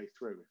on my way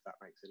through, if that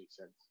makes any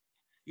sense.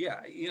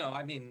 Yeah,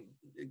 I mean,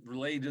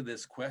 related to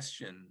this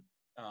question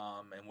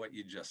and what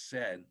you just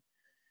said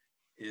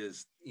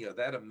is,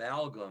 that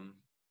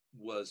amalgam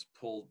was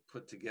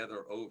put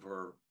together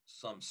over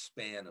some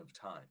span of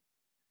time.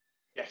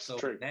 Yes, So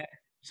true.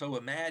 So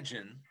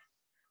imagine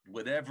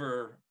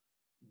whatever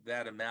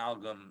that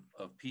amalgam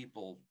of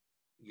people,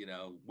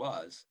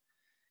 was,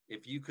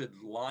 if you could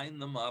line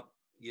them up,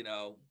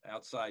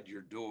 outside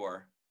your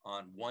door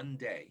on one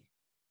day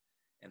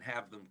and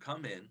have them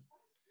come in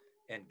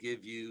and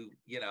give you,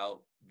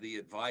 the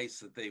advice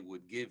that they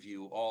would give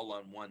you all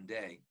on one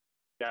day.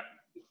 Yeah.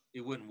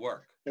 It wouldn't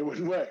work. It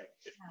wouldn't work.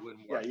 It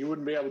wouldn't work. Yeah, you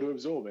wouldn't be able to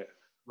absorb it.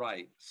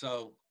 Right.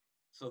 So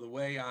the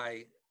way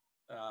I,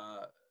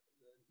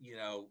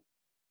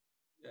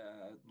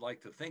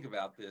 like to think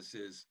about this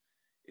is,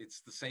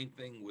 it's the same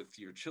thing with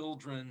your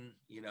children.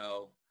 You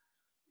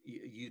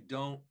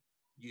don't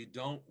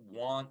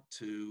want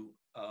to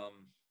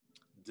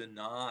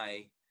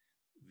deny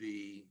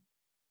the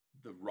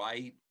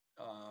right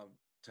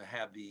to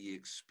have the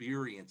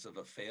experience of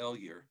a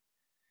failure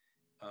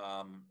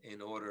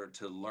in order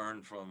to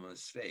learn from a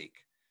mistake.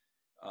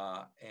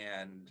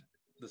 And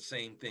the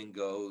same thing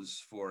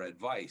goes for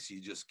advice. You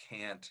just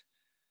can't,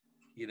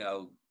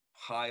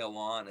 pile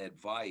on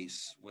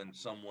advice when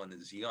someone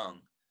is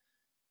young.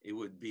 It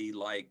would be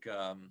like,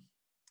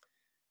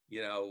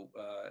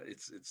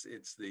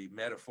 it's the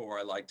metaphor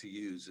I like to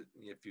use.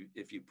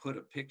 If you put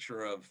a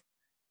picture of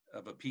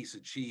a piece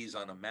of cheese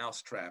on a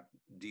mouse trap,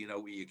 do you know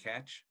what you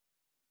catch?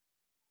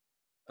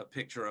 A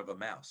picture of a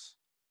mouse.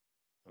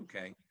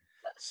 Okay.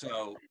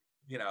 So,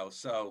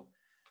 so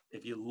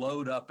if you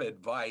load up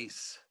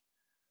advice,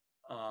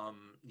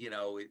 you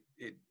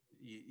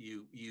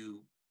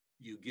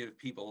give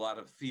people a lot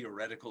of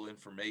theoretical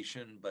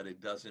information, but it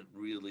doesn't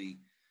really,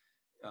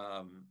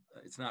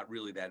 it's not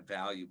really that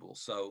valuable.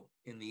 So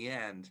in the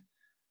end,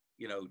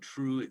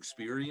 true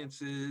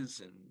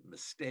experiences and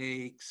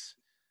mistakes,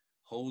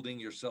 holding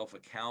yourself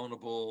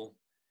accountable,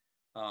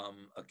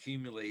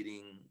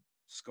 accumulating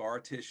scar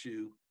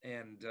tissue,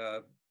 and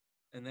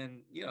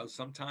then,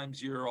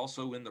 sometimes you're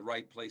also in the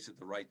right place at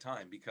the right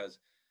time, because,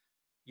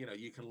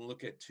 you can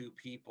look at two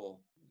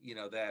people,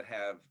 that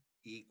have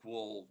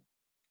equal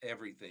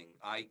everything,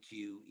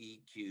 IQ,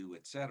 EQ,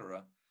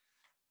 etc.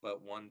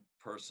 But one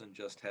person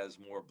just has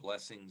more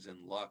blessings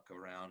and luck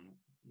around,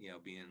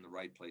 being in the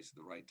right place at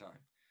the right time.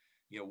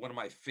 One of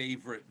my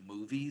favorite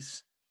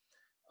movies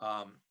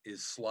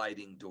is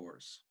Sliding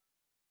Doors.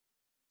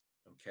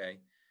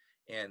 Okay.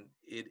 And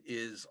it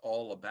is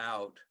all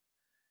about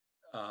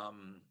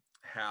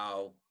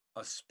how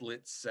a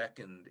split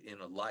second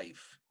in a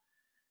life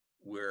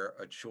where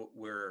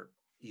where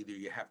either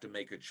you have to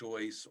make a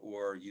choice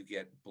or you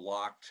get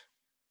blocked,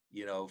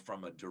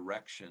 from a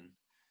direction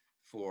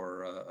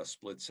for a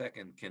split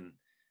second can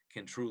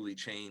truly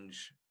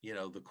change,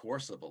 the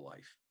course of a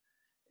life.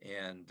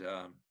 And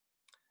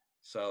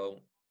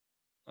so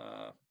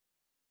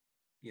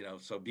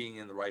being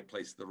in the right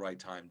place at the right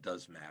time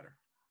does matter.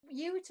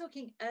 You were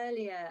talking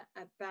earlier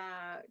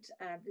about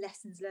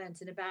lessons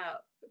learned and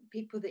about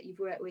people that you've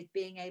worked with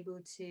being able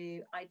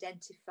to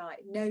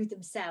know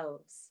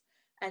themselves.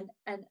 And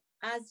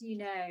as you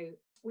know,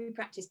 we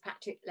practice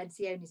Patrick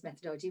Lencioni's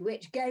methodology,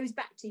 which goes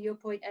back to your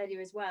point earlier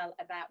as well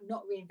about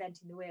not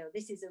reinventing the wheel.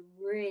 This is a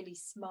really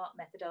smart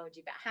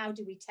methodology, but how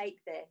do we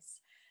take this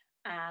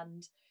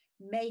and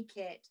make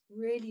it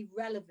really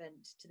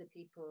relevant to the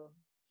people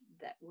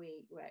that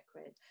we work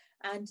with?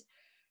 And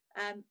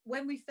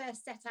when we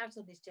first set out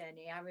on this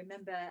journey, I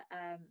remember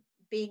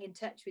being in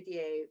touch with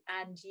you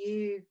and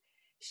you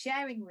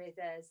sharing with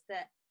us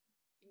that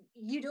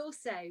you'd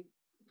also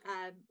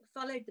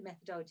followed the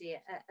methodology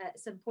at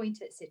some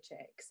point at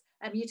Citrix.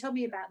 You told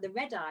me about the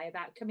red eye,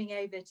 about coming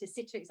over to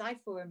Citrix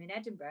iForum in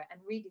Edinburgh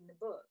and reading the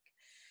book.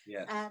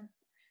 Yes.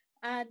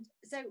 And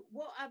so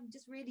what I'm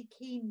just really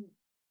keen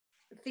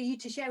for you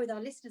to share with our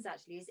listeners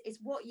actually is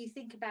what you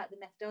think about the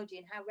methodology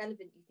and how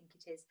relevant you think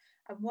it is,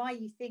 and why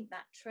you think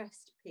that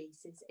trust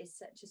piece is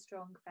such a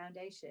strong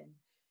foundation.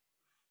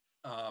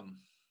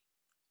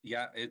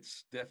 Yeah,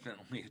 it's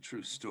definitely a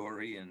true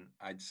story. And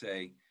I'd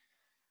say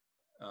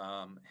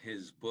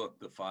his book,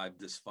 The 5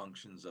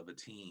 Dysfunctions of a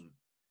Team,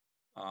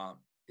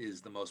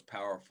 is the most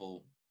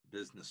powerful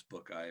business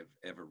book I've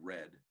ever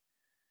read.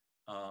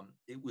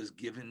 It was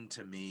given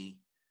to me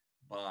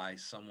by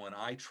someone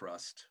I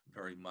trust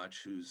very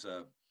much, who's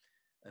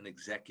an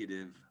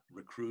executive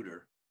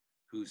recruiter,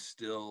 who's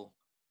still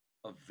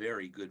a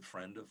very good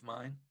friend of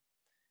mine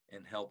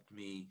and helped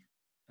me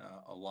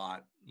a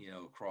lot,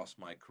 across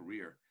my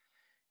career.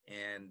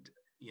 And,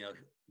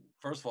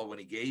 first of all, when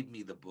he gave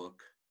me the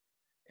book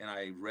and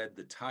I read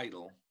the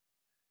title,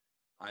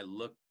 I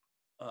looked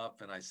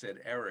up and I said,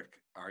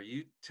 Eric, are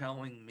you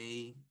telling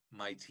me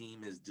my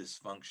team is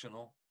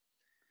dysfunctional?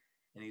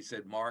 And he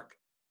said, Mark,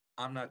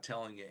 I'm not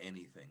telling you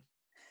anything.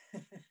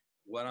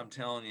 What I'm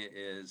telling you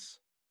is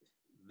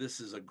this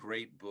is a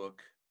great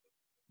book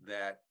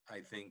that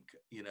I think,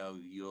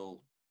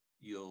 you'll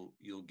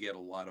get a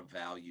lot of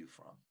value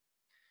from.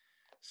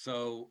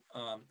 So,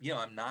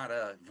 I'm not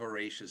a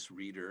voracious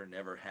reader,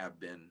 never have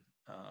been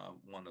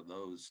one of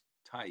those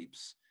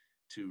types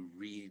to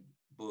read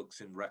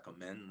books and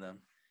recommend them.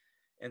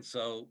 And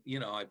so,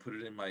 I put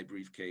it in my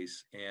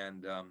briefcase,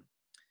 and a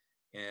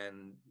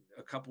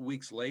couple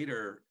weeks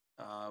later,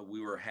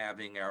 we were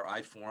having our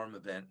iForum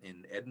event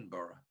in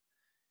Edinburgh.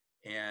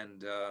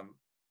 And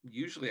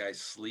usually I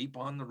sleep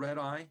on the red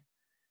eye.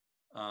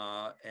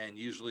 And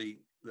usually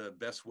the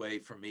best way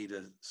for me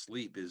to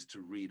sleep is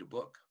to read a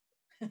book,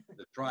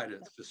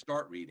 to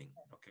start reading.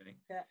 Okay.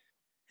 Yeah.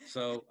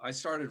 So I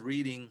started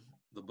reading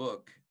the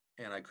book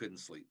and I couldn't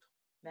sleep.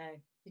 No,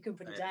 you couldn't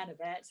put it down a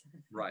bit.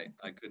 Right.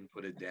 I couldn't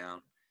put it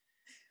down.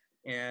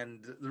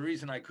 And the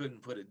reason I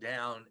couldn't put it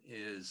down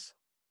is,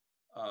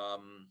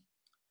 and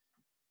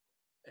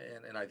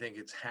I think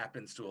it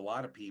happens to a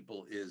lot of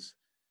people, is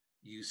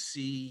you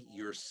see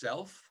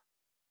yourself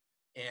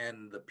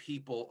and the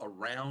people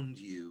around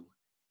you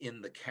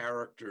in the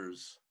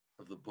characters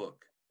of the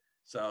book.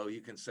 So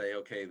you can say,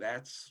 okay,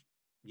 that's,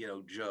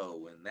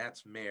 Joe, and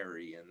that's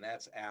Mary, and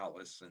that's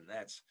Alice, and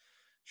that's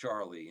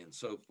Charlie, and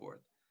so forth.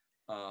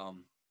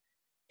 And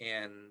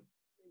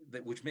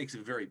that, which makes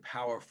it very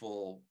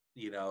powerful,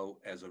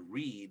 as a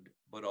read,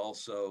 but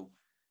also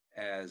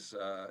as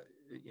a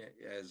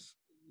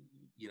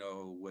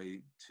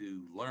way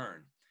to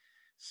learn.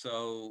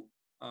 So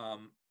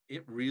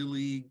it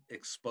really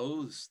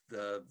exposed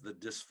the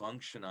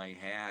dysfunction I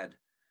had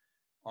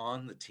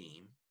on the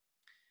team,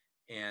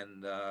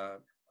 and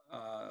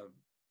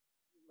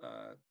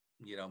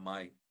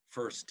my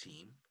first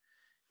team,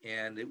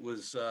 and it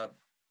was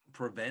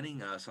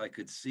preventing us, I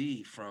could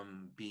see,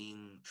 from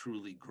being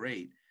truly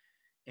great.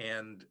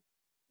 And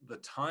the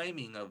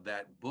timing of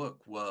that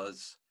book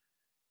was,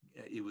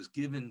 it was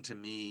given to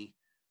me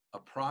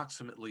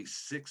approximately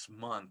 6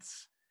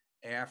 months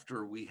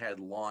after we had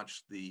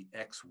launched the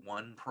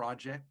X1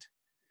 project.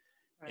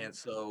 Right. And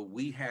so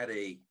we had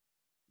a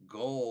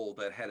goal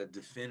that had a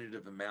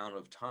definitive amount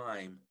of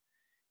time,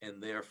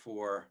 and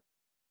therefore,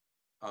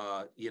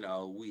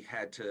 we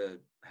had to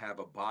have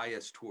a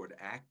bias toward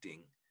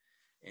acting,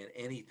 and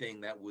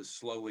anything that was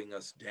slowing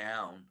us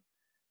down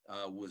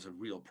was a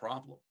real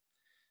problem.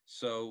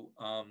 So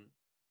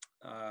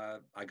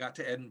I got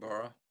to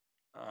Edinburgh.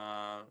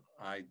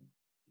 I,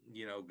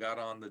 got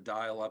on the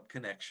dial-up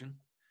connection,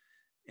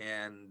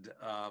 and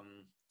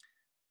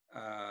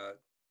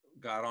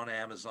got on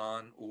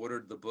Amazon,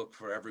 ordered the book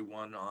for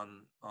everyone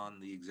on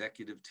the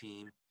executive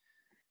team,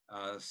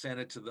 sent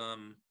it to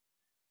them,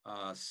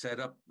 set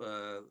up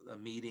a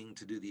meeting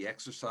to do the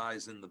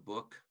exercise in the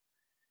book,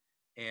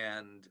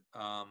 and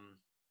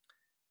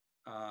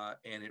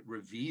it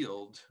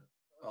revealed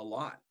a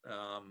lot.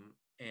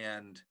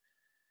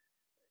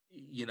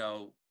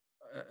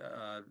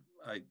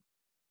 I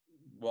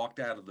walked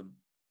out of the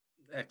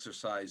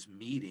exercise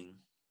meeting,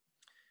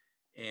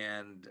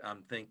 and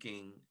I'm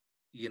thinking,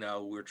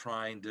 we're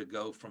trying to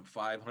go from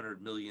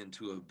 500 million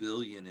to 1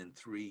 billion in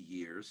 3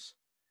 years.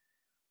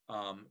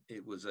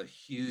 It was a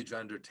huge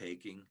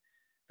undertaking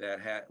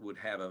that would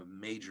have a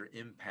major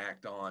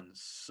impact on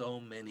so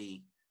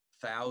many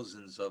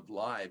thousands of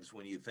lives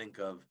when you think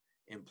of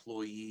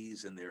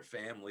employees and their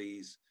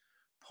families,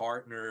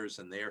 partners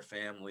and their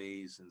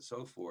families, and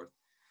so forth.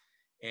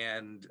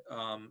 And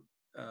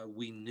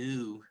we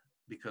knew,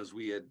 because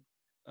we had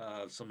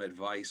some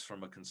advice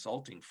from a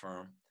consulting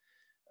firm,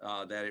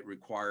 that it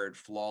required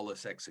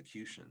flawless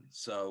execution.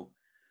 So,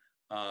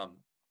 I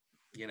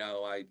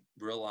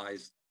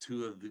realized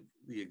 2 of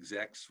the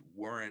execs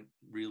weren't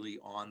really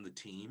on the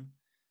team.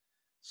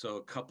 So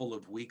a couple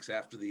of weeks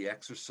after the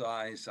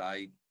exercise,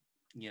 I,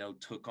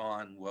 took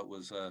on what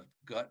was a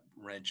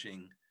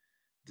gut-wrenching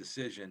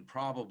decision,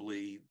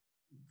 probably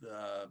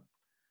the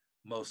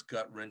most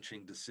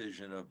gut-wrenching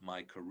decision of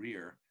my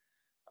career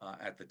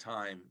at the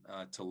time,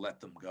 to let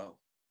them go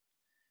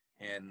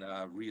and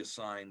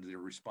reassign their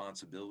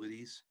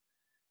responsibilities,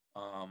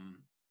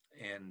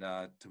 and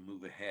to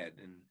move ahead.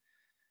 And,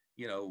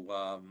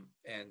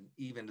 and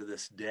even to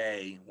this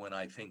day, when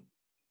I think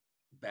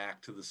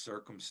back to the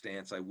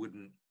circumstance, I would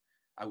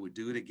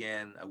do it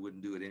again. I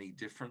wouldn't do it any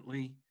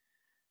differently.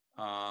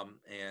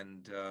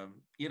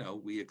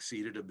 We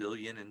exceeded 1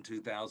 billion in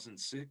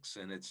 2006,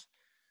 and it's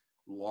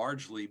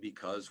largely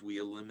because we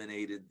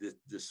eliminated the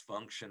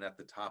dysfunction at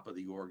the top of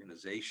the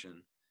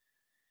organization,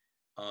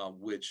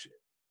 which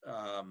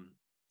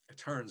it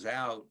turns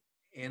out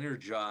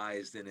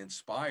energized and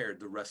inspired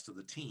the rest of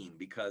the team.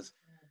 Because,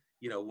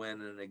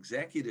 when an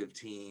executive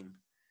team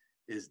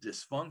is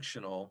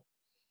dysfunctional,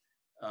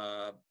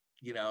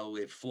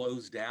 it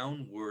flows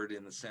downward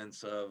in the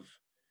sense of,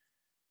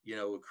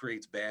 it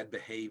creates bad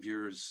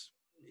behaviors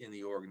in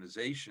the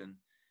organization.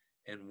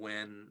 And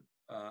when,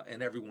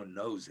 and everyone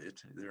knows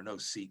it, there are no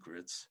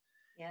secrets.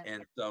 Yeah.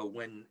 And so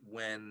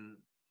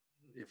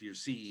if you're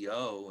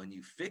CEO and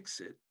you fix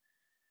it,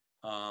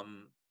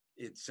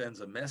 it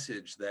sends a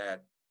message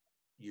that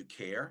you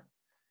care.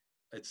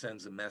 It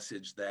sends a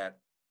message that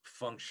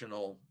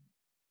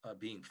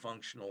being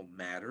functional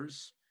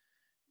matters.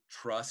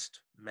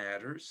 Trust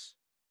matters.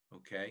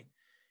 Okay.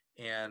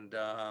 And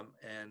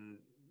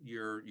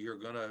you're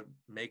going to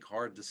make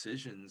hard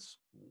decisions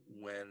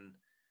when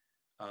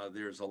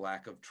there's a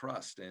lack of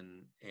trust.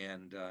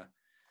 And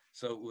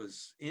So it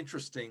was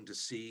interesting to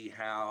see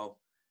how,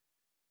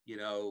 you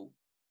know,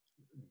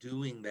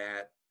 doing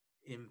that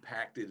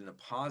impacted in a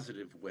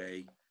positive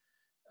way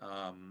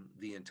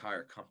the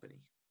entire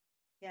company.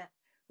 Yeah,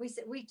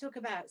 we talk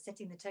about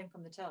setting the tone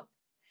from the top,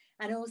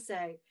 and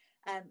also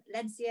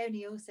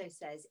Lencioni also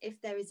says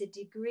if there is a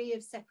degree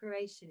of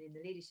separation in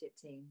the leadership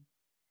team,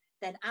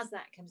 then as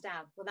that comes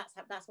down, well,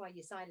 that's why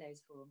your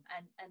silos form,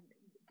 and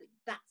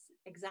that's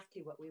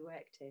exactly what we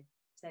work to.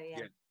 So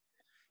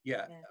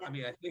yeah. I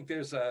mean, I think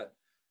there's a,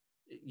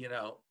 you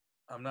know,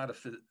 I'm not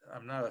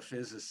a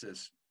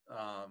physicist,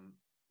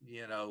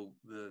 you know,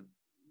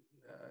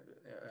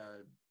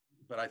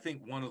 but I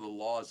think one of the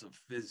laws of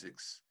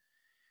physics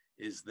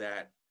is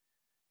that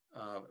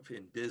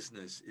in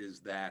business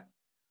is that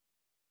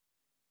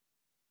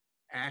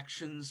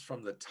actions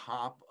from the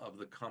top of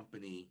the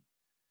company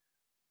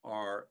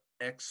are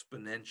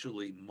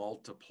exponentially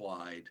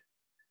multiplied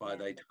by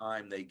the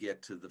time they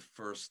get to the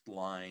first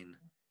line,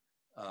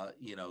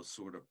 you know,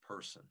 sort of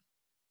person.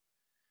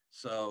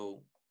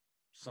 So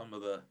some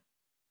of the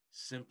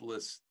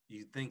simplest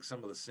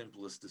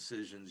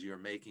decisions you're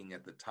making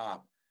at the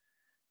top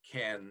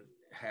can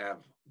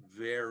have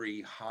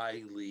very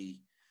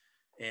highly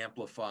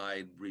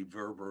amplified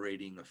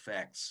reverberating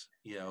effects,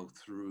 you know,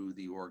 through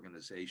the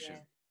organization.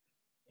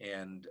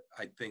 And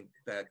I think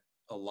that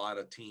a lot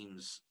of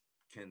teams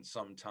can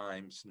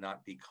sometimes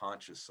not be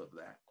conscious of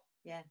that.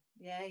 Yeah,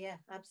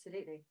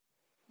 absolutely.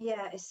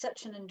 Yeah, it's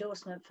such an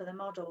endorsement for the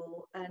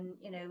model. And,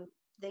 you know,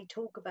 they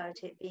talk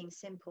about it being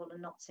simple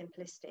and not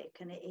simplistic.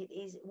 And it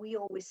is, we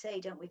always say,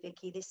 don't we,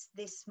 Vicky,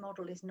 this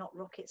model is not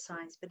rocket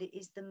science, but it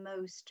is the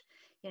most,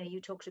 you know,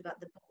 you talked about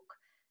the book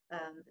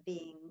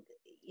being,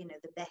 you know,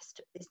 the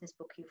best business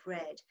book you've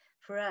read.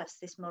 For us,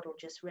 this model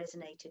just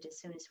resonated as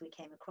soon as we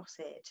came across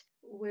it.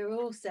 We're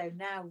also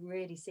now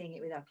really seeing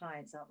it with our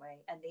clients, aren't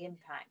we? And the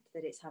impact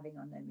that it's having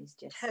on them is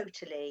just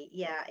totally,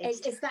 yeah.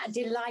 It's that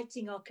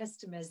delighting our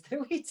customers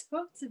that we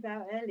talked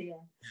about earlier.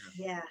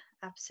 Yeah,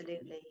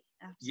 absolutely.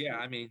 Yeah,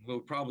 I mean, we'll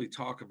probably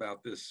talk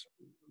about this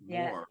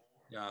more,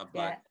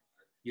 but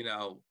you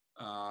know,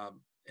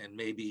 and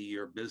maybe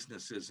your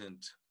business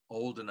isn't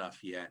old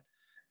enough yet,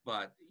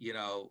 but you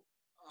know,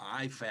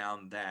 I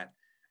found that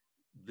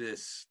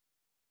this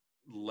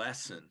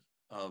lesson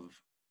of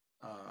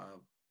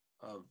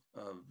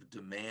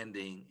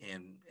demanding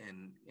and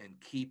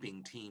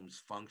keeping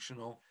teams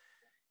functional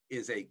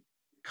is a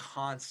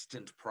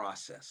constant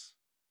process.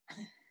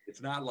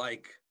 It's not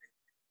like,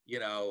 you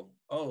know,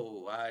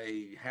 oh,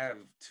 I have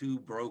 2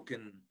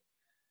 broken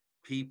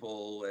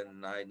people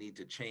and I need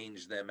to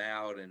change them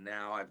out and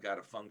now I've got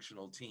a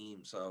functional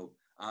team, so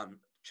I'm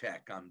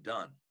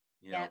done.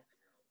 You know,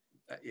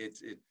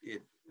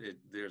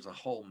 there's a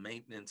whole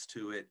maintenance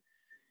to it,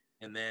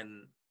 and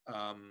then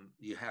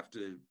you have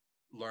to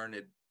learn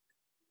it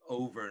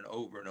over and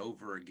over and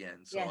over again.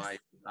 So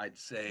I'd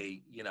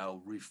say, you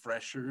know,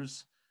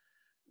 refreshers,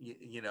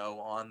 you know,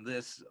 on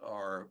this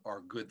are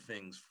good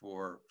things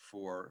for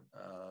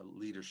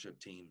leadership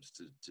teams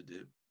to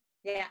do.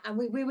 Yeah, and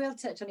we will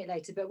touch on it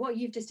later, but what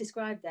you've just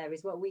described there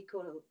is what we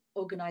call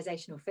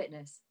organizational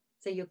fitness.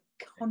 So you're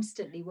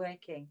constantly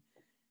working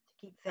to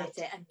keep fit at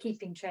it and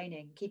keeping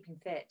training, keeping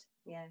fit.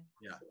 Yeah.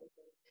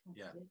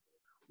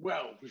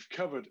 Well, we've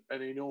covered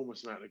an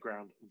enormous amount of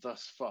ground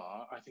thus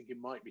far. I think it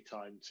might be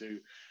time to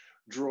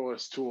draw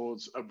us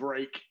towards a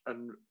break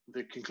and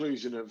the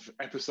conclusion of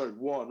episode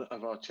 1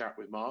 of our chat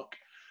with Mark.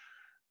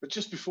 But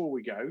just before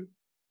we go,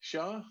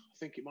 Shah, I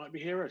think it might be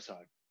hero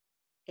time.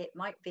 It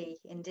might be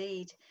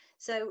indeed.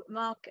 So,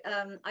 Mark,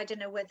 I don't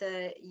know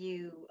whether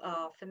you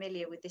are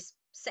familiar with this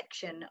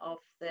section of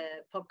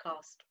the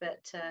podcast,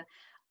 but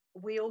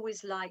we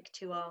always like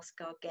to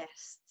ask our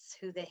guests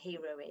who their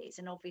hero is.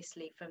 And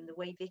obviously, from the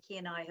way Vicky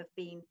and I have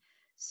been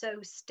so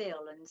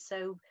still and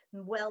so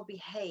well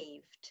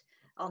behaved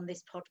on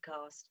this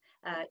podcast,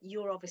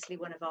 you're obviously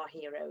one of our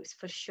heroes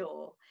for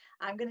sure.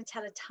 I'm going to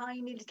tell a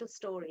tiny little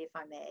story, if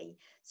I may.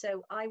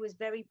 So I was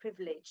very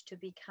privileged to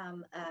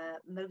become a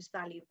most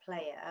valued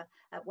player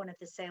at one of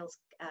the sales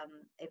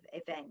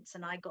events,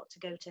 and I got to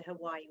go to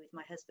Hawaii with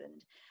my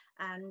husband.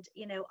 And,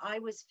 you know, I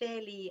was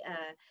fairly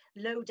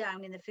low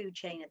down in the food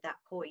chain at that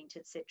point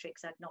at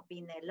Citrix. I'd not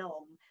been there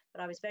long,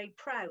 but I was very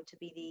proud to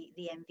be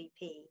the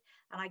MVP.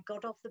 And I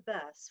got off the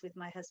bus with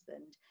my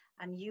husband,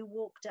 and you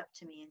walked up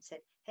to me and said,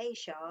 "Hey,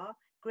 Shah,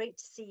 great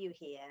to see you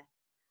here."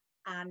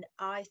 And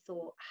I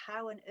thought,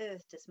 how on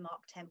earth does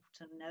Mark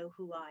Templeton know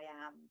who I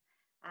am?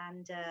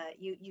 And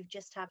you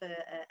just have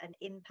an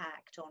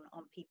impact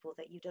on people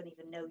that you don't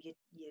even know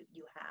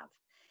you have.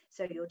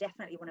 So you're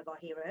definitely one of our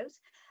heroes.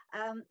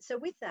 So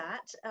with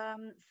that,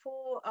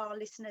 for our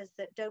listeners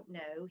that don't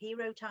know,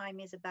 Hero Time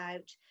is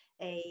about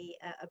a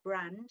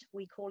brand.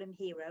 We call him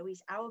Hero.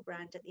 He's our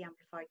brand at the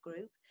Amplified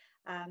Group.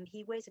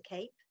 He wears a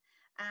cape,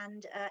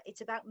 and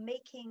it's about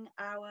making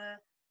our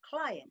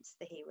clients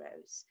the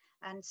heroes.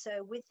 And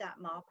so with that,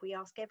 Mark, we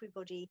ask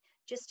everybody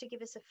just to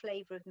give us a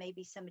flavor of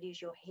maybe somebody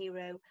who's your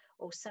hero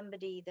or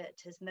somebody that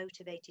has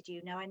motivated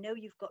you. Now, I know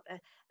you've got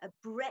a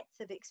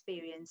breadth of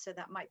experience, so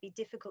that might be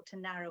difficult to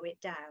narrow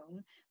it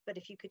down, but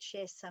if you could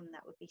share some,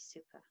 that would be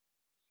super.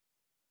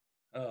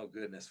 Oh,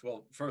 goodness.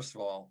 Well, first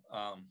of all,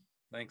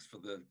 thanks for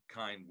the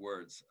kind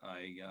words.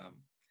 I'm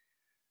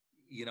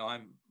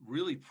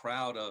really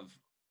proud of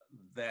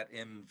that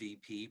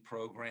MVP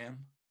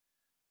program.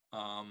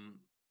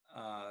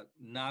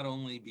 Not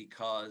only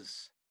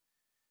because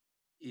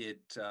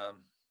it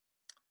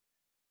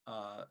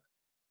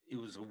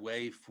was a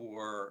way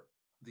for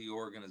the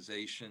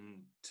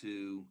organization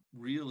to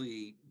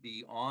really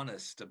be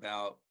honest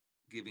about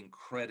giving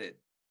credit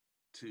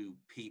to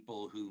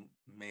people who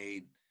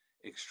made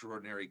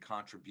extraordinary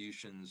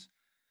contributions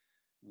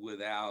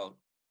without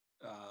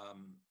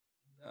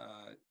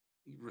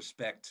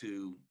respect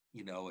to,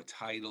 a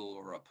title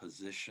or a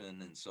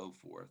position and so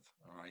forth.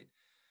 All right.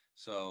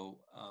 So,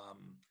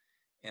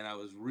 and I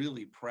was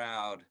really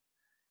proud,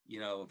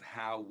 of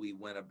how we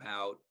went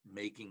about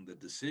making the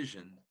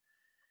decision,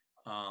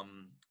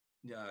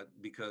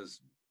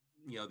 because,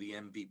 the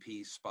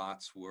MVP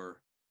spots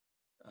were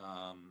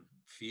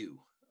few,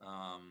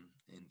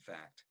 in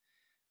fact.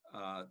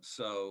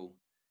 So,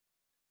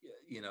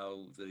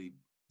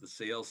 the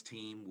sales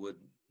team would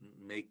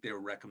make their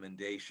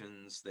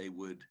recommendations. They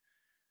would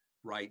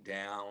write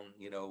down,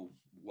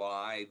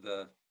 why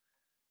a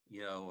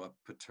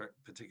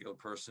particular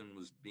person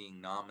was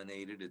being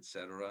nominated, et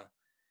cetera.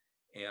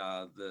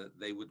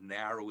 They would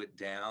narrow it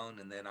down,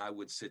 and then I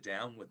would sit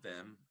down with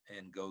them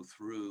and go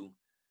through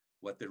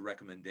what their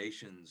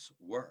recommendations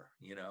were,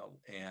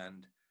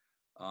 and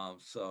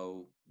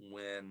so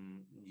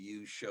when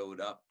you showed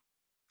up,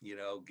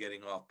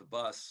 getting off the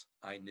bus,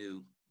 I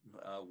knew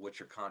what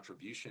your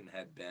contribution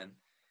had been.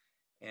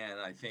 And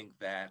I think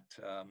that,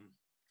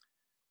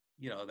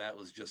 that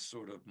was just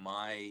sort of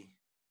my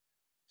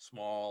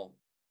small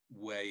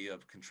way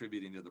of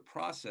contributing to the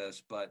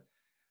process. But,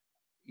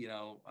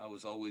 I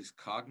was always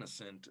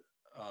cognizant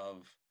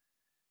of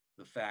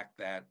the fact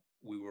that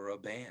we were a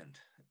band,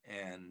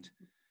 and,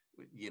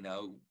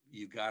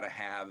 you got to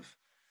have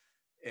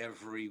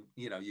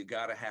you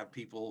got to have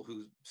people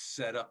who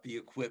set up the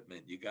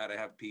equipment. You got to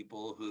have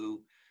people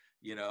who,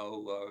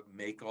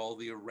 make all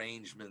the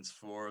arrangements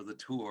for the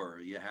tour.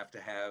 You have to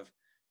have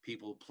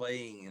people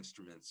playing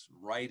instruments,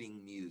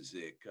 writing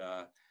music,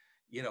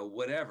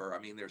 whatever. I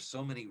mean, there's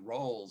so many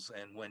roles.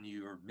 And when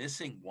you're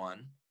missing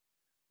one,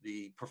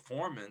 the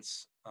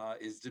performance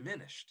is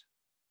diminished,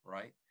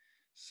 right?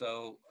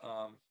 So,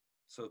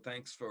 so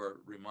thanks for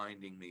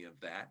reminding me of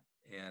that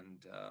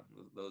and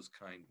those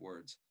kind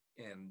words.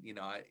 And,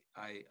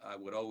 I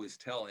would always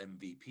tell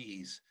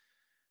MVPs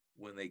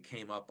when they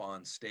came up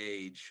on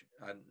stage,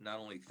 I not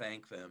only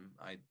thank them,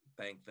 I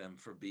thank them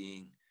for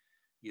being,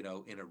 in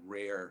a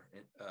rare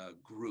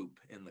group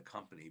in the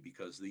company,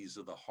 because these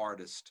are the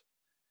hardest,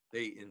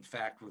 they in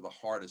fact were the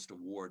hardest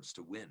awards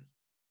to win,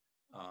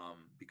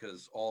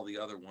 because all the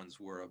other ones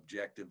were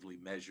objectively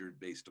measured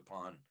based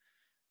upon,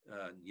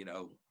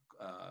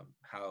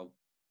 how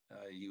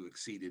you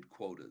exceeded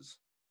quotas.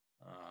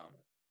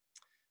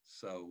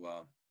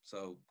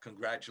 So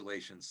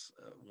congratulations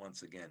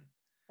once again.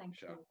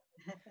 Thank you.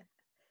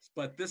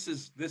 But this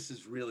is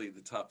really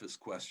the toughest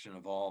question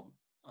of all,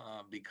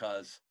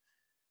 because,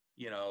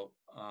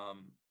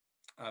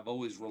 I've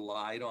always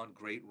relied on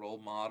great role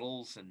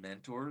models and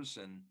mentors,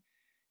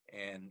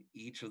 and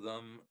each of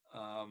them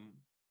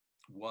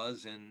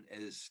was and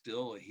is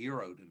still a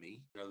hero to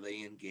me.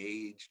 They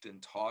engaged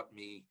and taught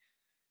me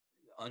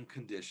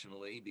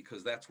unconditionally,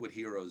 because that's what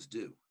heroes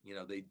do.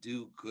 They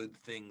do good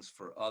things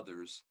for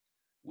others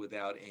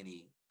without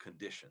any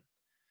condition.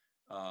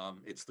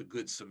 It's the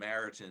Good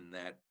Samaritan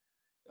that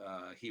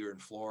here in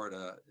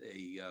Florida,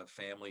 a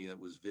family that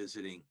was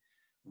visiting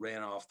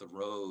ran off the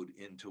road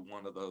into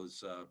one of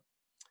those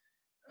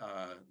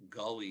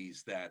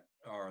gullies that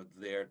are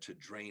there to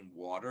drain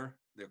water.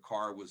 Their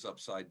car was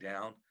upside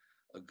down.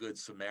 A Good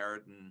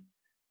Samaritan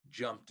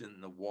jumped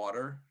in the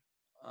water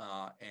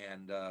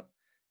and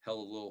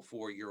held a little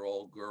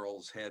 4-year-old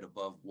girl's head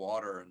above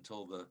water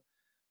until the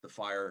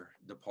fire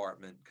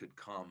department could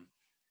come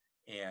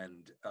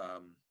and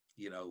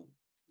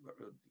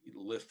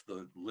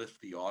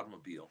lift the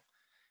automobile.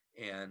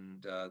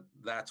 And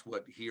that's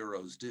what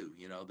heroes do.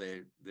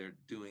 They're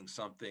doing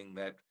something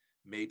that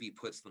maybe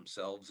puts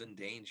themselves in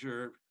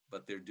danger,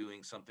 but they're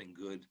doing something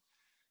good,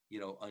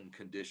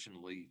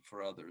 unconditionally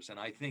for others. And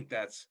I think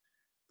that's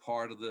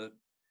part of the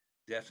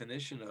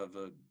definition of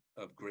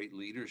great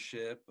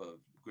leadership, of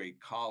great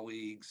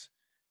colleagues,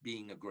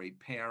 being a great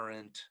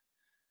parent,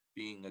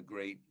 being a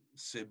great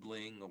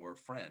sibling or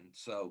friend.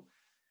 So,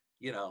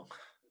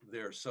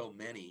 there are so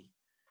many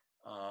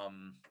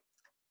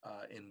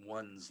in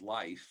one's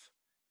life.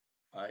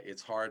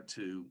 It's hard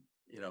to,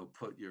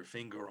 put your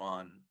finger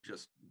on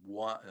just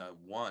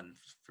one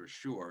for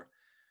sure.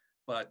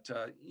 But,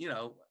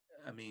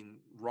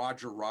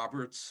 Roger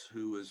Roberts,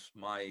 who was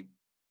my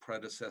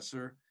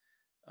predecessor,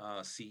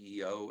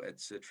 CEO at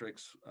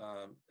Citrix,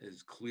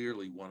 is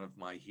clearly one of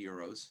my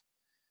heroes.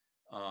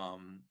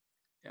 And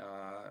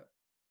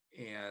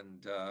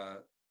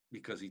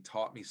because he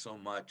taught me so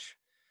much,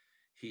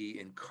 he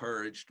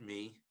encouraged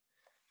me.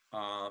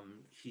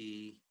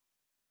 He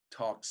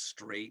talked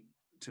straight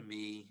to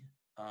me,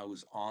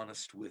 was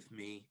honest with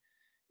me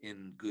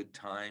in good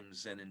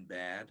times and in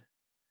bad.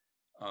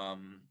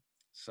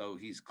 So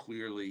he's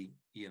clearly,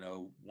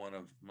 one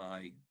of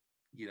my,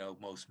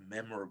 most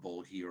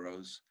memorable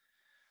heroes.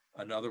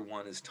 Another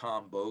one is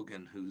Tom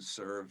Bogan, who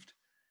served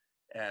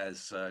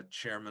as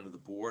chairman of the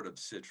board of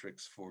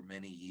Citrix for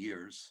many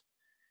years.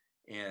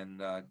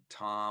 And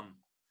Tom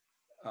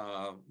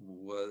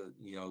was,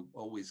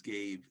 always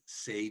gave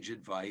sage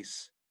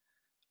advice.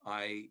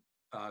 I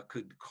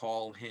could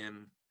call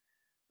him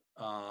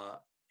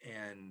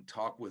and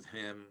talk with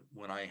him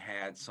when I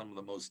had some of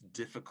the most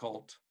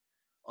difficult,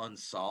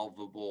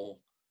 unsolvable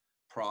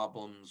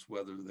problems,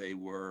 whether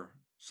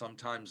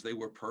sometimes they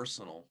were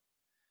personal,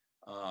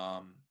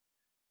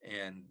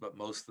 but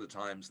most of the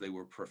times they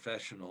were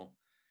professional.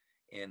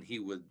 And he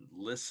would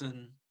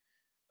listen.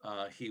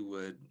 He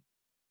would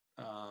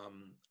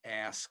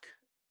ask,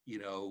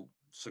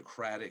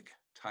 Socratic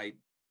types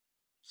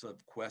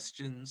of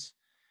questions,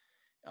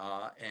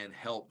 and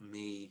help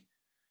me,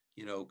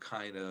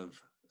 kind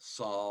of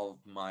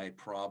solve my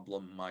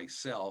problem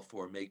myself,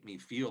 or make me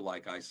feel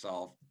like I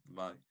solved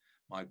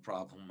my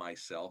problem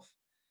myself,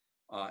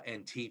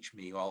 and teach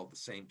me all at the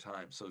same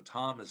time. So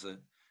Tom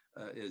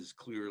is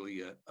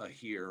clearly a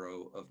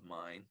hero of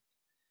mine.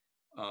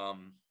 I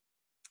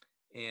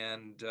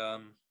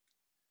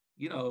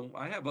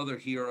have other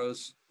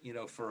heroes,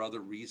 for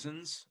other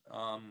reasons.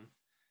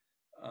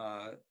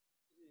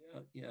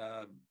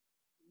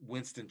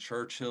 Winston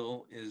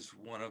Churchill is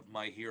one of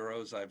my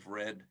heroes. I've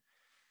read,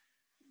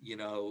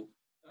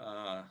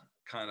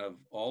 kind of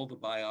all the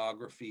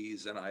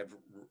biographies, and I've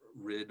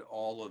read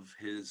all of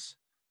his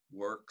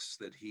works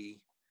that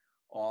he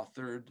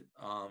authored.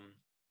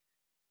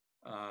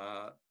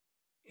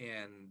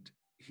 And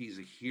he's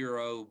a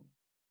hero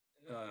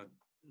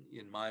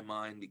in my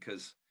mind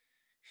because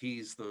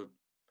he's the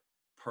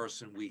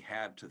person we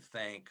have to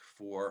thank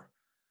for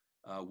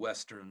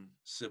Western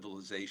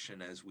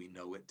civilization as we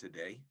know it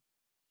today.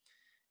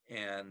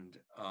 And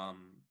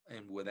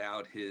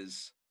without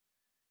his,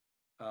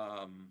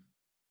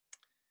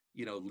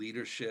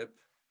 leadership,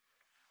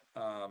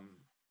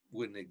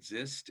 wouldn't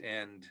exist.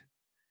 And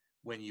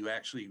when you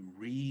actually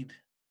read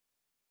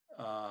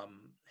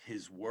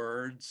his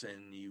words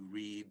and you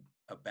read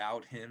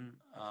about him,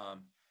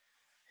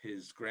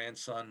 his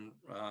grandson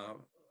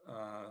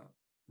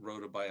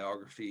wrote a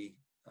biography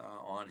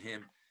on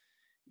him.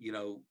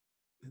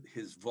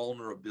 His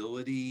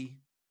vulnerability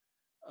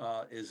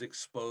is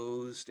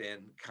exposed,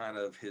 and kind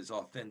of his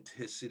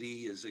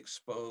authenticity is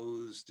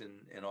exposed,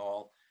 and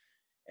all.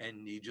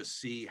 And you just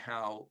see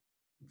how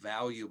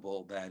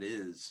valuable that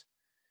is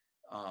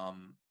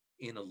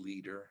in a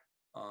leader,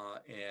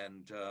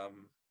 and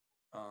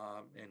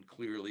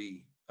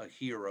clearly a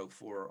hero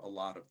for a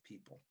lot of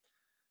people.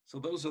 So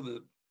those are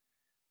the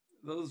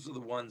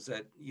ones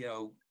that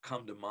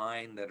come to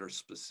mind that are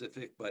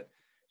specific. But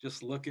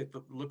just look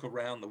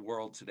around the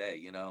world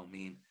today.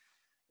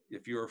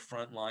 If you're a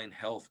frontline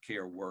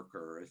healthcare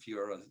worker, if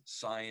you're a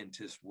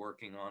scientist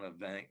working on a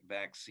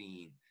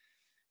vaccine,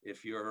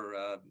 if you're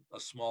a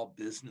small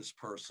business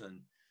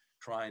person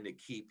trying to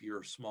keep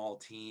your small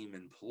team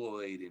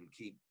employed and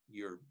keep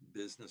your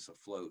business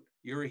afloat,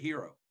 you're a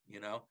hero.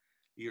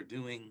 You're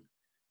doing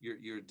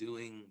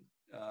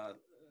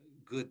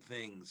good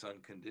things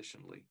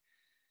unconditionally.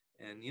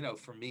 And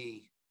for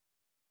me,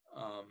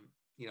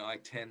 I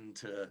tend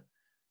to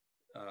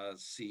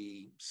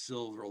see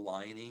silver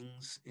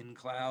linings in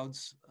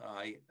clouds.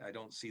 I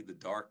don't see the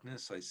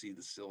darkness, I see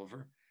the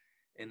silver.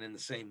 And in the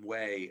same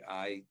way,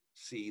 I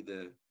see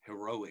the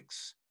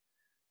heroics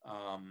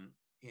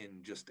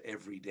in just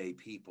everyday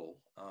people,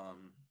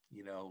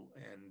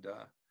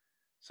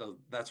 so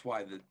that's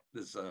why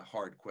this is a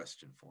hard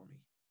question for me.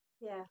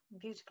 Yeah,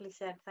 beautifully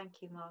said.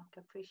 Thank you, Mark. I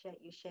appreciate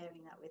you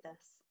sharing that with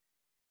us.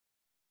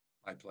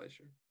 My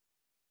pleasure.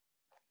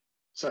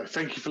 So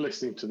thank you for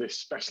listening to this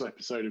special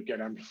episode of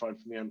Get Amplified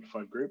from the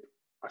Amplified Group.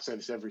 I say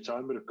this every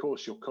time, but of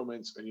course your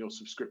comments and your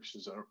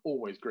subscriptions are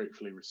always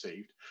gratefully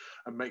received.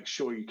 And make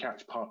sure you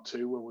catch part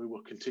 2 when we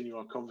will continue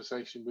our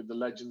conversation with the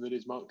legend that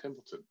is Mark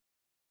Templeton.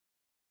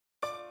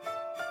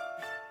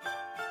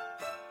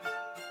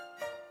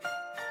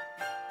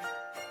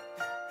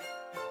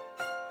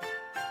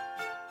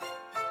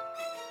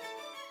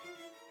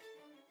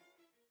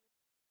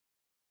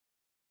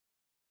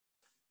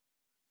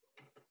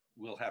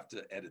 We'll have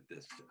to edit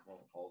this.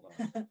 Hold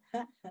on.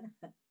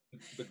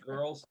 The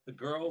girls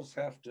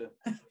have to.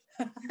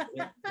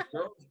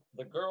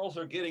 The girls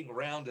are getting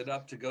rounded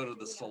up to go to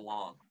the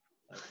salon,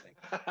 I think.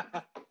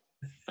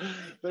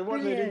 They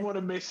didn't want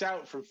to miss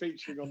out from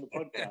featuring on the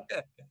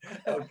podcast.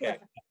 Okay.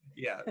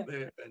 Yeah.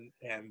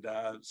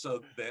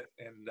 So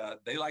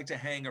they like to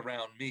hang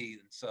around me,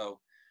 and so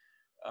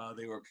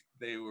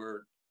they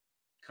were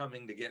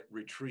coming to get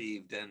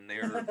retrieved, and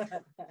they're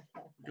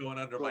going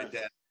under my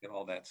desk and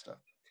all that stuff.